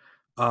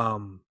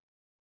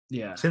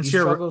 Yeah, Since he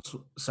you're struggles.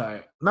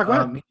 Sorry, no, go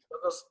ahead. he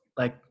struggles.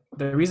 Like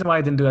the reason why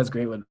I didn't do as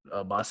great with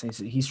Boston is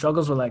he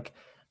struggles with like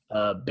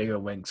bigger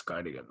wings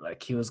guarding him.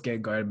 Like he was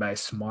getting guarded by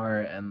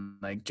Smart and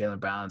like Jaylen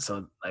Brown.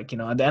 So like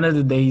at the end of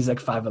the day, he's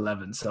like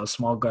 5'11". So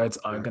small guards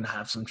are gonna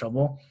have some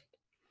trouble.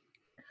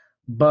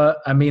 But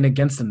I mean,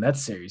 against the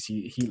Nets series,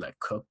 he like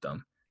cooked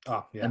them.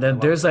 Oh yeah. And then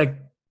there's like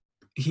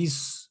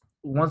he's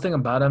one thing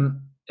about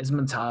him. His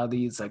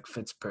mentality is like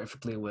fits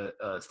perfectly with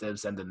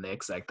Thibs and the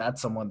Knicks. Like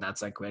that's someone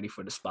that's like ready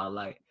for the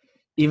spotlight.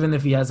 Even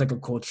if he has like a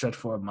cold stretch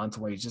for a month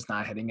where he's just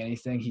not hitting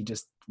anything, he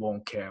just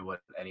won't care what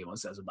anyone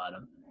says about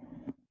him.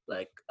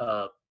 Like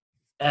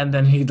and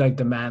then he like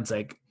demands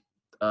like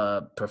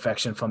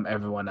perfection from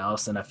everyone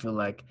else. And I feel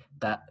like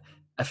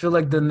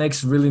the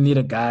Knicks really need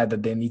a guy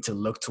that they need to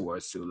look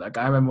towards too. Like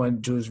I remember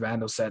when Julius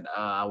Randle said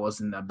I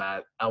wasn't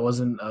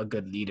a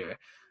good leader.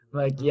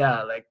 Like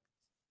yeah, like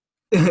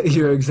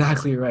you're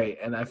exactly right.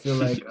 And I feel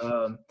like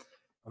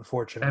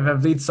unfortunately, and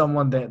Van Vliet's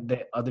someone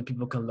that other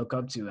people can look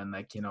up to and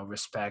like,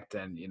 respect.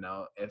 And,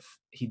 if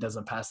he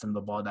doesn't pass them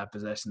the ball that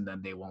possession,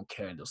 then they won't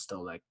care. They'll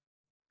still like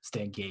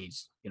stay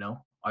engaged,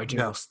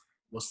 RJ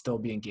will still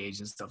be engaged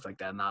and stuff like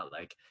that, not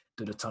like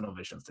do the tunnel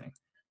vision thing.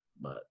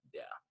 But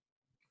yeah.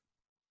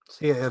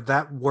 So, yeah,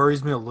 that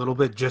worries me a little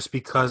bit just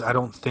because I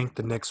don't think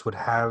the Knicks would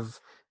have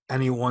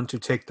anyone to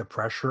take the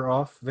pressure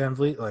off Van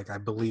Vliet. Like I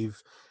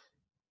believe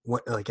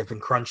if in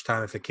crunch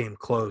time, if it came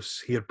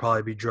close, he'd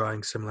probably be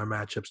drawing similar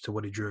matchups to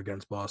what he drew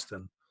against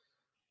Boston.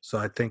 So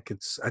I think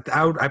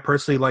I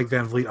personally like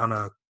Van Vliet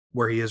on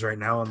where he is right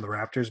now on the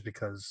Raptors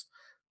because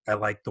I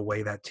like the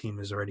way that team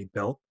is already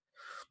built.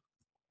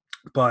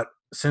 But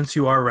since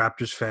you are a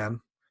Raptors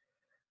fan,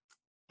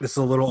 this is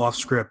a little off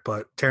script,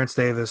 but Terrence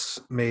Davis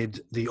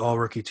made the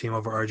all-rookie team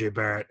over RJ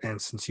Barrett.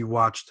 And since you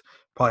watched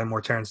probably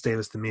more Terrence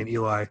Davis than me and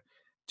Eli,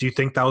 do you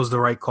think that was the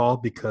right call?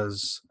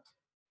 Because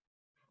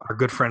our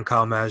good friend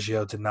Kyle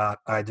Maggio did not.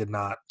 I did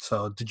not.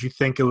 So did you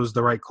think it was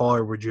the right call,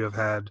 or would you have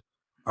had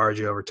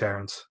RJ over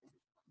Terrence?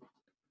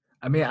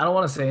 I mean, I don't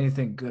want to say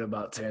anything good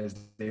about Terrence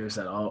Davis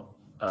at all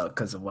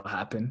because of what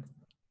happened.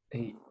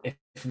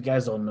 If you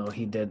guys don't know,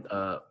 he did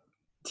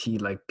he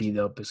like beat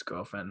up his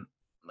girlfriend.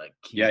 Like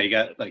he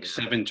got like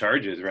 7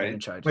 charges, right? 7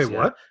 charges. Wait,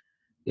 what?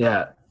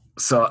 Yeah.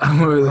 So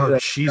I'm really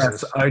like,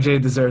 Jesus.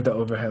 RJ deserved it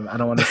over him. I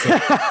don't want to say.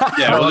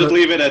 Yeah, we'll just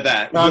leave it at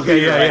that.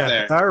 Okay, yeah.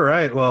 There. All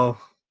right. Well,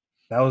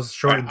 that was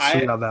short and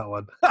sweet on that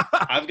one.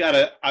 I've got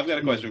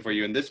a question for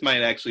you, and this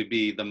might actually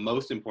be the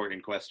most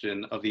important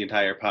question of the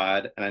entire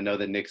pod, and I know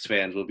that Knicks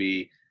fans will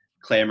be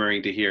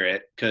clamoring to hear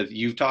it because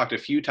you've talked a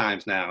few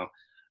times now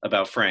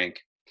about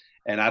Frank,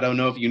 and I don't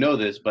know if you know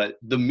this, but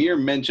the mere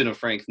mention of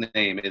Frank's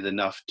name is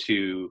enough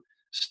to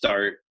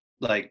start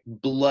like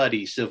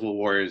bloody civil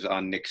wars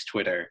on Knicks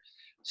Twitter.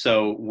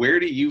 So where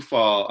do you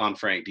fall on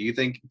Frank? Do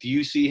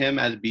you see him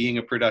as being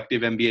a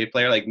productive NBA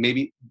player? Like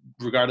maybe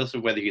regardless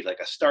of whether he's like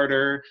a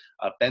starter,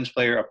 a bench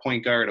player, a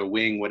point guard, a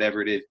wing, whatever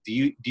it is,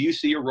 do you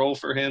see a role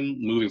for him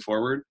moving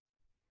forward?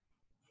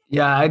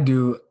 Yeah, I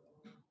do.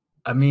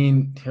 I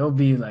mean, he'll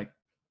be like,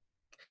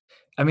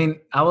 I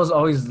was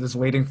always just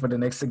waiting for the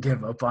Knicks to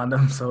give up on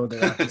them so the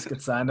Raptors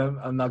could sign him.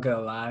 I'm not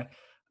gonna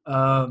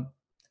lie.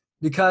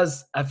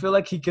 Because I feel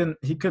like he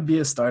could be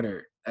a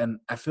starter. And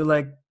I feel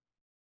like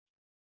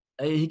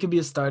he could be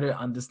a starter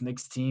on this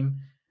Knicks team,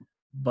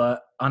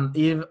 but on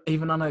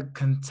even on a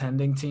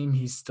contending team,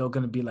 he's still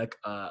going to be like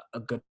a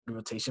good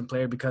rotation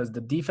player because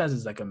the defense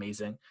is like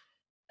amazing.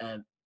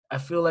 And I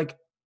feel like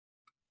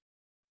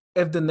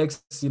if the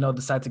Knicks,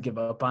 decide to give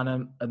up on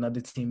him, another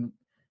team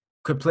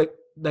could play.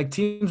 Like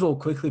teams will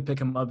quickly pick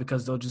him up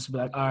because they'll just be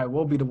like, all right,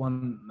 we'll be the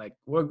one. Like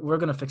we're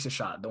gonna fix his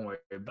shot. Don't worry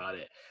about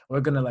it.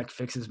 We're gonna like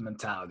fix his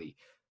mentality.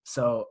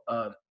 So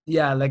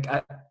yeah, like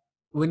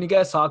when you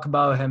guys talk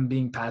about him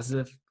being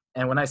passive.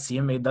 And when I see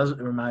him, it does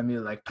remind me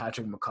of like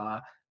Patrick McCaw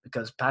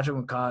because Patrick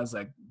McCaw is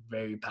like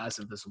very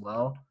passive as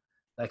well.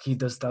 Like he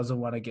just doesn't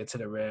want to get to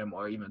the rim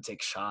or even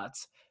take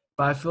shots.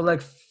 But I feel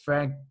like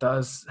Frank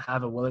does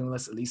have a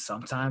willingness at least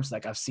sometimes.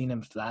 Like I've seen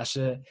him flash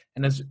it.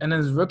 And in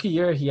his rookie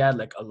year, he had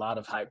like a lot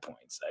of high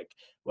points. Like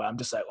where I'm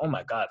just like, oh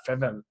my God,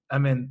 oh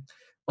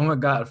my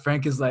God,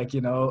 Frank is like,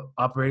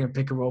 operating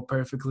pick and roll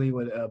perfectly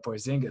with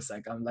Porzingis.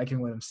 Like I'm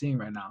liking what I'm seeing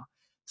right now.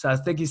 So I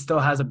think he still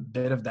has a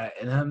bit of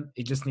that in him.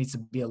 He just needs to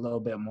be a little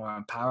bit more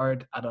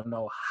empowered. I don't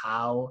know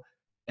how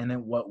and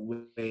in what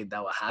way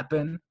that will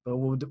happen. But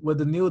with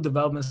the new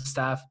development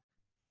staff,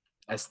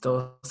 I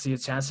still see a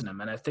chance in him.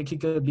 And I think he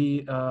could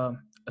be a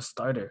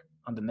starter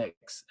on the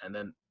Knicks and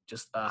then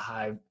just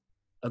a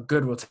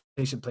good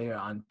rotation player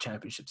on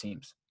championship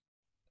teams.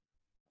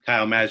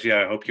 Kyle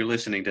Maggio, I hope you're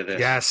listening to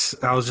this. Yes,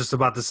 I was just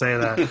about to say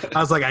that. I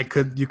was like,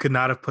 you could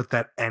not have put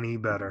that any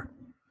better.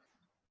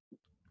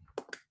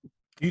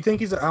 Do you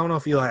think I don't know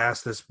if Eli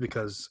asked this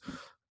because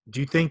Do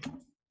you think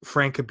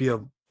Frank could be a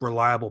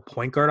reliable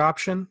point guard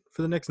option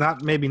for the Knicks?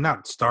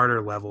 Not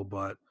starter level,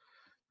 but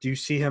do you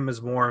see him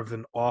as more of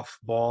an off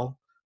ball?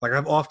 Like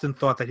I've often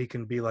thought that he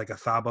can be like a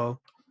Thabo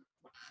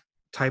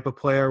type of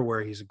player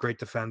where he's a great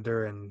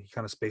defender and he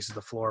kind of spaces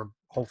the floor,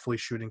 hopefully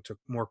shooting to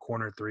more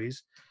corner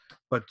threes.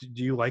 But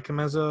do you like him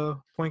as a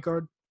point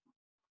guard?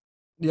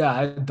 Yeah,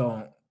 I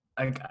don't.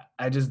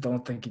 I just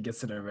don't think he gets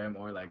to the rim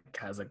or like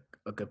has a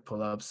good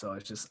pull up. So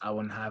it's just I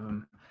wouldn't have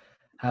him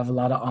have a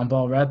lot of on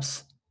ball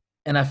reps.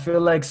 And I feel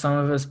like some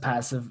of his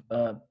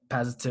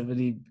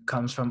passivity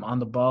comes from on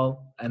the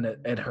ball and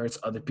it hurts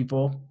other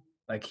people.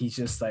 Like he's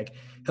just like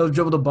he'll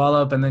dribble the ball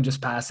up and then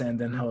just pass it and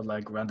then he'll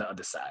like run the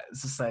other side.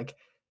 It's just like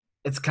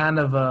it's kind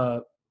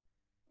of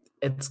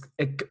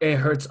it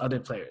hurts other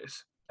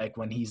players like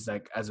when he's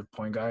like as a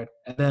point guard.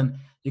 And then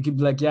you could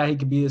be like, yeah, he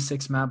could be a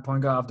 6-man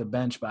point guard off the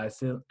bench, but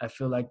I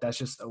feel like that's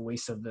just a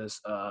waste of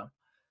his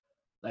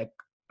like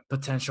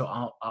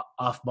potential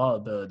off ball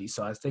ability.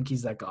 So I think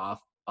he's like off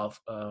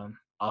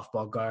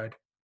ball guard.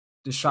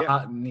 The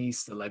shot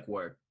needs to like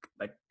work.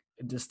 Like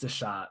just the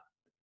shot.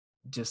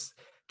 Just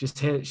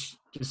hit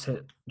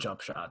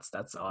jump shots.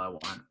 That's all I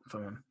want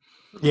from him.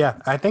 Yeah,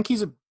 I think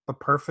he's a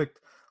perfect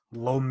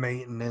low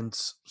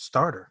maintenance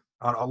starter.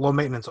 Low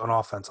maintenance on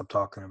offense, I'm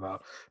talking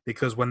about.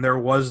 Because when there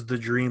was the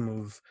dream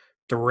of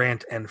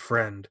Durant and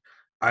Friend,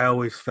 I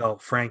always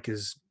felt Frank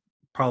is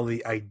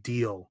probably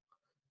ideal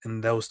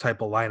in those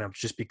type of lineups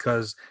just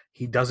because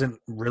he doesn't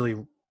really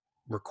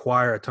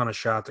require a ton of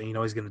shots and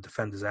he's going to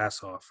defend his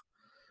ass off.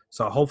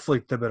 So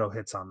hopefully Thibodeau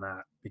hits on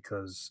that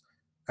because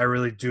I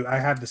really do. I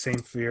have the same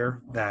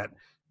fear that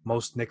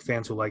most Knicks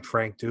fans who like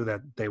Frank do,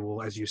 that they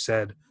will, as you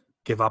said,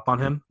 give up on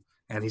him.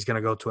 And he's going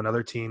to go to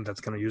another team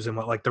that's going to use him.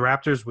 Like the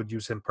Raptors would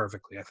use him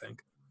perfectly, I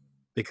think,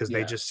 because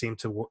they just seem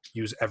to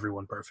use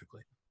everyone perfectly.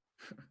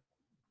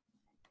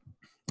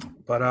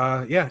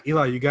 But, yeah,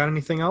 Eli, you got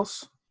anything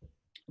else?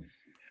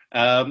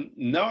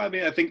 No, I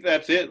mean, I think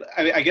that's it.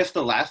 I guess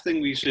the last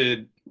thing we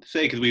should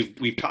say, because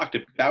we've talked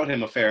about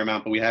him a fair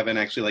amount, but we haven't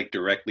actually like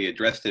directly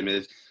addressed him,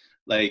 is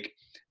like,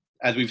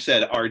 as we've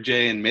said,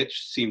 RJ and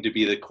Mitch seem to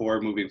be the core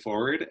moving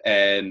forward.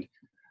 And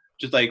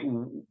just like,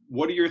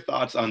 what are your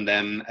thoughts on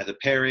them as a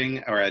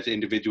pairing or as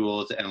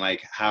individuals, and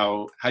like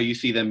how you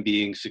see them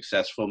being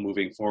successful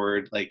moving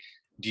forward? Like,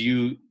 do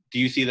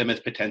you see them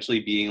as potentially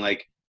being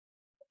like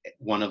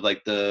one of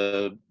like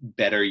the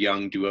better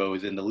young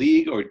duos in the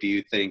league, or do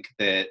you think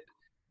that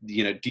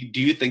do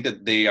you think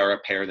that they are a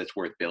pair that's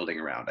worth building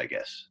around, I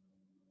guess?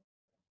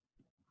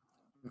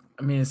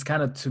 I mean, it's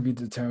kind of to be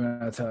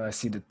determined until I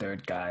see the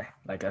third guy.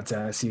 Like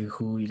until I see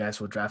who you guys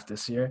will draft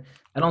this year.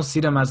 I don't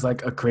see them as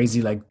like a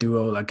crazy like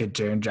duo, like a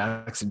Jaren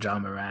Jackson,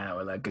 John Morant,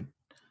 or like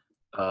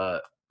a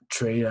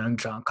Trae Young,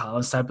 John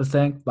Collins type of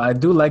thing. But I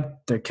do like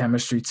their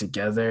chemistry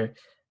together.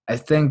 I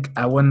think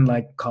I wouldn't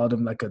like call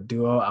them like a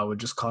duo. I would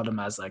just call them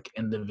as like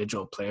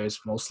individual players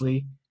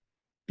mostly,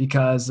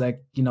 because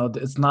like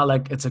it's not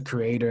like it's a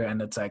creator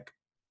and it's like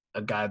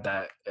a guy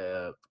that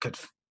could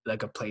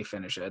like a play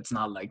finisher. It's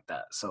not like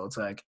that. So it's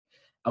like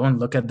I wouldn't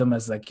look at them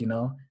as like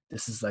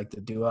this is like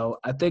the duo.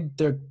 I think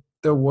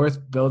they're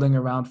worth building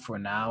around for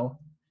now.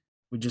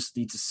 We just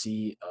need to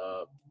see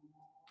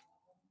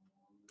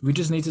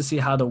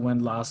how the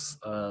win-loss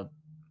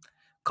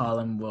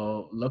column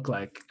will look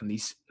like in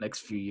these next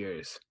few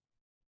years.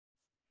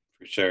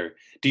 For sure.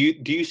 Do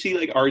you see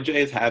like RJ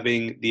as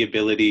having the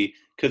ability,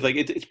 because like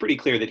it's pretty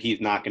clear that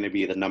he's not going to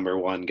be the number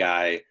one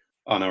guy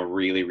on a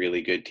really,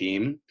 really good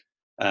team,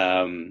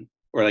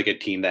 or like a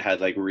team that has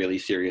like really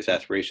serious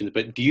aspirations,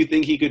 but do you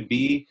think he could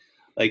be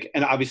like,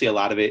 and obviously a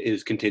lot of it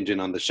is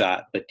contingent on the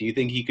shot, but do you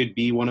think he could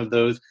be one of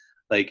those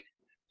like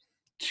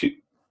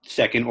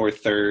second or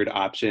third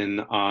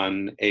option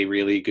on a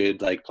really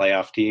good like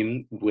playoff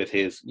team with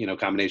his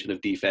combination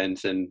of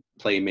defense and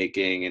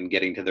playmaking and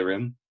getting to the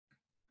rim?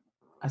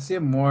 I see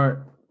it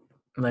more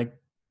like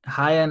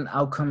high-end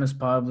outcome is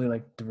probably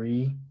like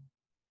 3,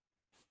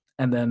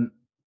 and then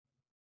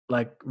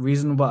like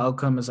reasonable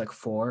outcome is like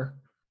 4.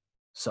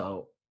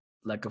 So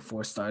like a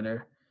 4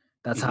 starter.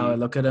 That's how I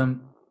look at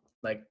him.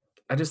 Like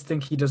I just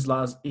think he does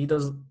he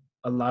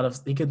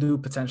could do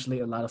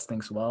potentially a lot of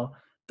things well.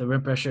 The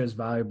rim pressure is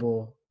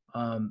valuable.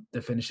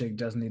 The finishing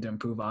does need to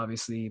improve,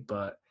 obviously,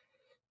 but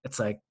it's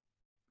like,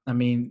 I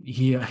mean,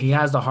 he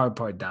has the hard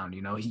part down.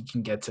 He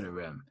can get to the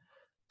rim.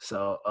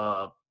 So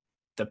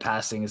the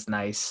passing is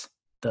nice.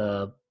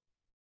 The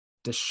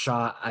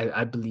shot,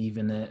 I believe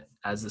in it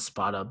as a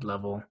spot up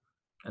level,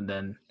 and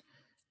then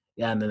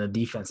the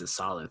defense is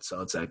solid.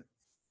 So it's like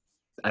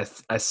I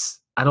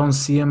don't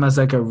see him as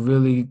like a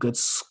really good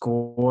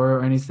scorer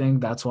or anything.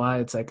 That's why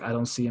it's like I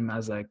don't see him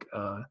as like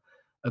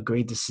a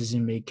great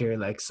decision maker,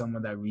 like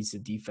someone that reads the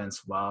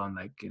defense well and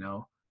like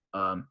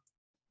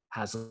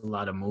has a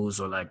lot of moves,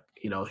 or like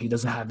he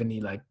doesn't have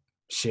any like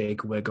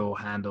shake, wiggle,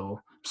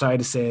 handle. Sorry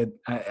to say it.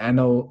 I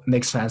know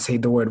Knicks fans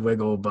hate the word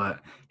wiggle, but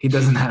he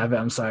doesn't have it.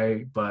 I'm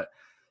sorry, but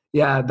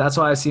yeah, that's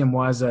why I see him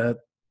more as a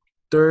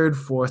third,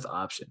 fourth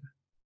option.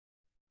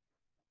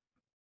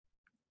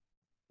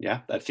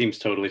 Yeah, that seems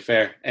totally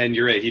fair. And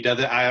you're right. He does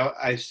it.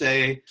 I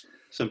say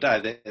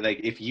sometimes that,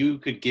 like, if you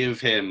could give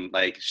him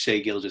like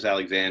Shea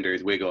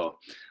Gilgeous-Alexander's Wiggle,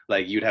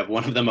 like you'd have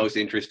one of the most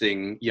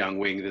interesting young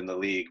wings in the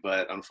league.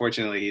 But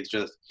unfortunately,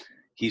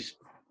 he's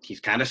he's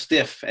kind of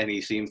stiff, and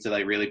he seems to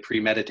like really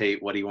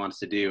premeditate what he wants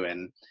to do.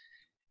 And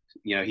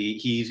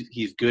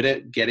he's good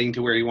at getting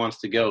to where he wants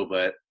to go,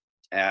 but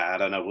I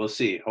don't know. We'll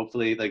see.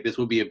 Hopefully, like this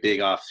will be a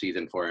big off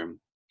season for him.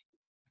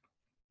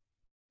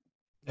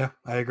 Yeah,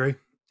 I agree.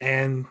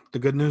 And the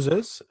good news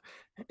is,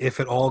 if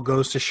it all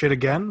goes to shit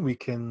again, we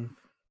can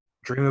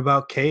dream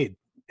about Cade.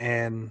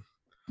 And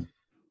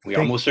We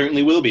almost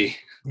certainly will be.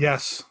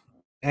 yes.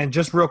 And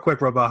just real quick,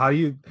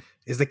 Robel,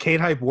 is the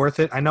Cade hype worth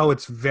it? I know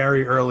it's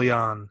very early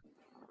on,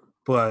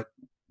 but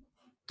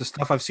the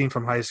stuff I've seen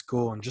from high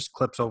school and just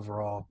clips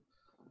overall,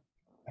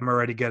 I'm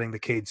already getting the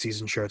Cade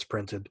season shirts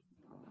printed.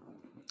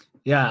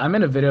 Yeah, I'm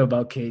in a video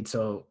about Cade.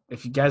 So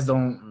if you guys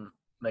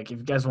if you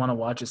guys want to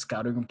watch a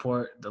scouting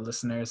report, the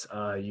listeners,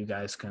 you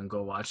guys can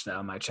go watch that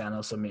on my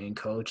channel. So me and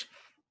Coach.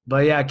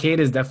 But yeah, Cade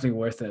is definitely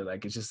worth it.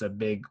 Like it's just a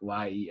big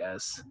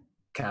YES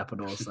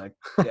capitals. Like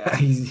yeah,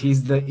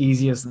 he's the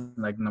easiest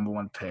like number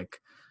one pick.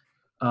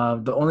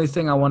 The only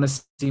thing I want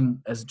to see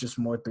is just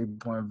more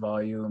 3-point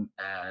volume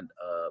and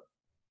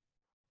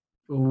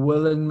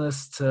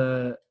willingness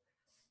to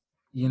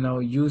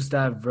use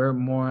that vert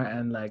more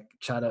and like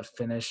try to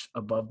finish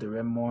above the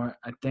rim more.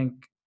 I think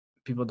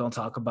people don't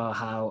talk about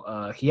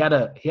how he had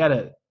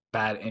a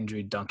bad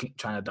injury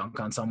trying to dunk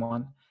on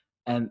someone,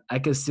 and I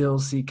could still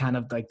see kind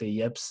of like the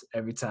yips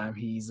every time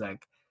he's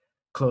like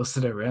close to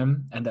the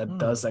rim, and that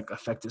does like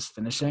affect his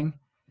finishing.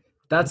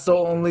 That's the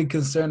only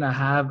concern I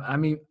have. I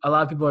mean, a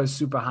lot of people are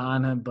super high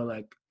on him, but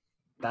like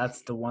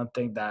that's the one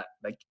thing that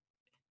like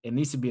it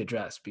needs to be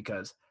addressed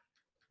because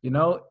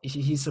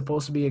he's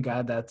supposed to be a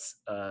guy that's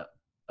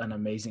an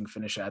amazing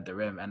finisher at the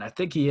rim. And I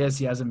think he is.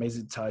 He has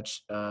amazing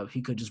touch.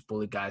 He could just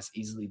bully guys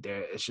easily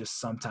there. It's just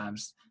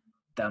sometimes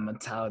that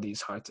mentality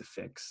is hard to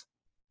fix.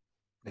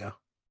 Yeah.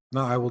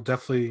 No, I will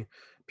definitely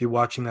be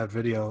watching that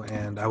video,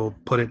 and I will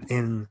put it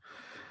in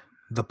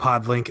the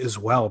pod link as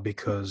well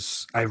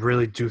because I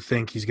really do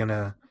think he's going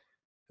to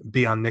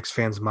be on Knicks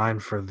fans'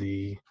 mind for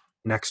the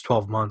next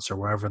 12 months or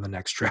wherever the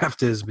next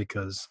draft is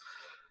because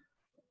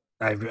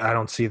I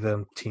don't see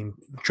the team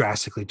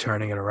drastically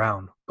turning it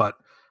around. But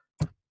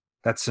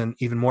that's an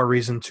even more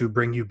reason to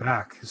bring you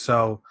back.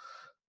 So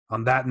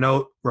on that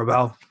note,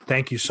 Robel,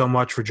 thank you so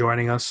much for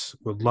joining us.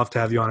 We'd love to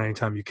have you on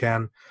anytime you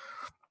can.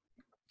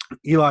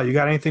 Eli, you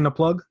got anything to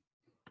plug?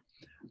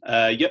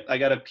 Yep, I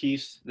got a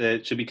piece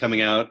that should be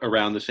coming out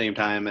around the same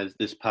time as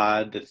this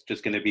pod that's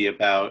just going to be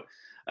about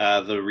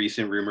the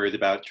recent rumors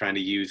about trying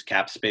to use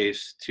cap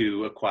space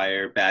to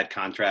acquire bad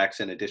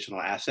contracts and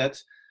additional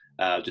assets.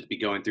 Just be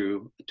going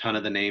through a ton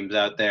of the names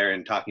out there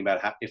and talking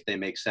about if they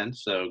make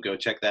sense. So go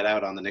check that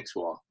out on the Knicks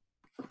wall.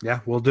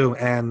 Yeah, we'll do.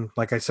 And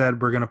like I said,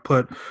 we're going to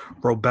put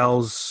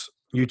Robel's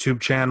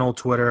YouTube channel,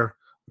 Twitter.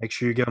 Make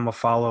sure you give him a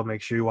follow.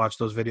 Make sure you watch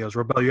those videos.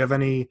 Robel, you have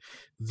any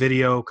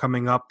video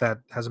coming up that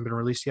hasn't been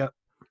released yet?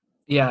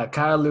 Yeah,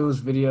 Kyle Liu's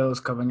video is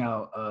coming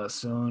out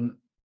soon.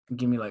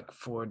 Give me like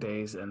 4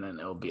 days and then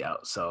it'll be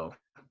out. So,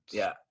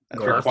 yeah.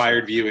 That's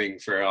required viewing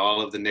for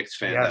all of the Knicks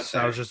fans out Yes,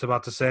 there. I was just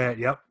about to say it.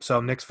 Yep.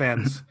 So, Knicks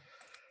fans,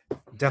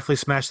 definitely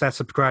smash that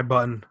subscribe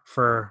button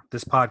for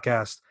this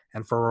podcast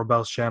and for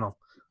Robel's channel.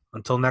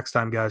 Until next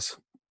time, guys.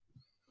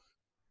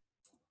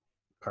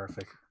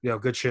 Perfect. Yo,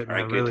 good shit, man.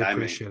 All right, really timing.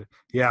 appreciate it.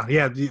 Yeah.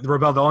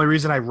 Robel, the only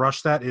reason I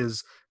rushed that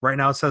is right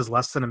now it says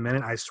less than a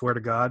minute. I swear to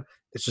God,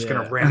 it's just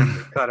going to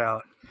randomly cut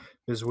out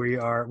because we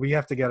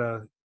have to get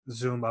a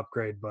Zoom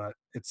upgrade, but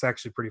it's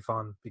actually pretty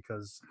fun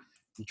because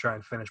you try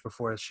and finish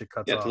before this shit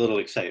cuts off. It's a little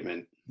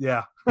excitement.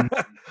 Yeah.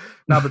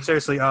 No, but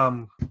seriously,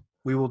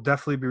 we will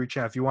definitely be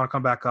reaching out. If you want to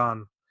come back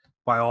on,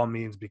 by all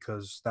means,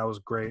 because that was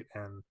great.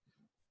 And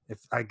if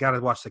I got to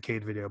watch the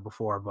Cade video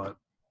before, but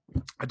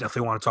I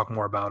definitely want to talk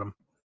more about him.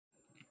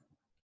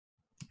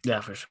 Yeah,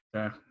 for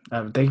sure.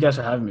 Thank you guys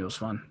for having me. It was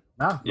fun.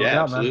 No Yeah,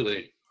 doubt, absolutely.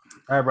 Man.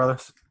 All right,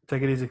 brothers.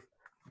 Take it easy.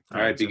 All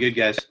right, be good,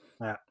 guys.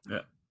 Yeah. Yeah.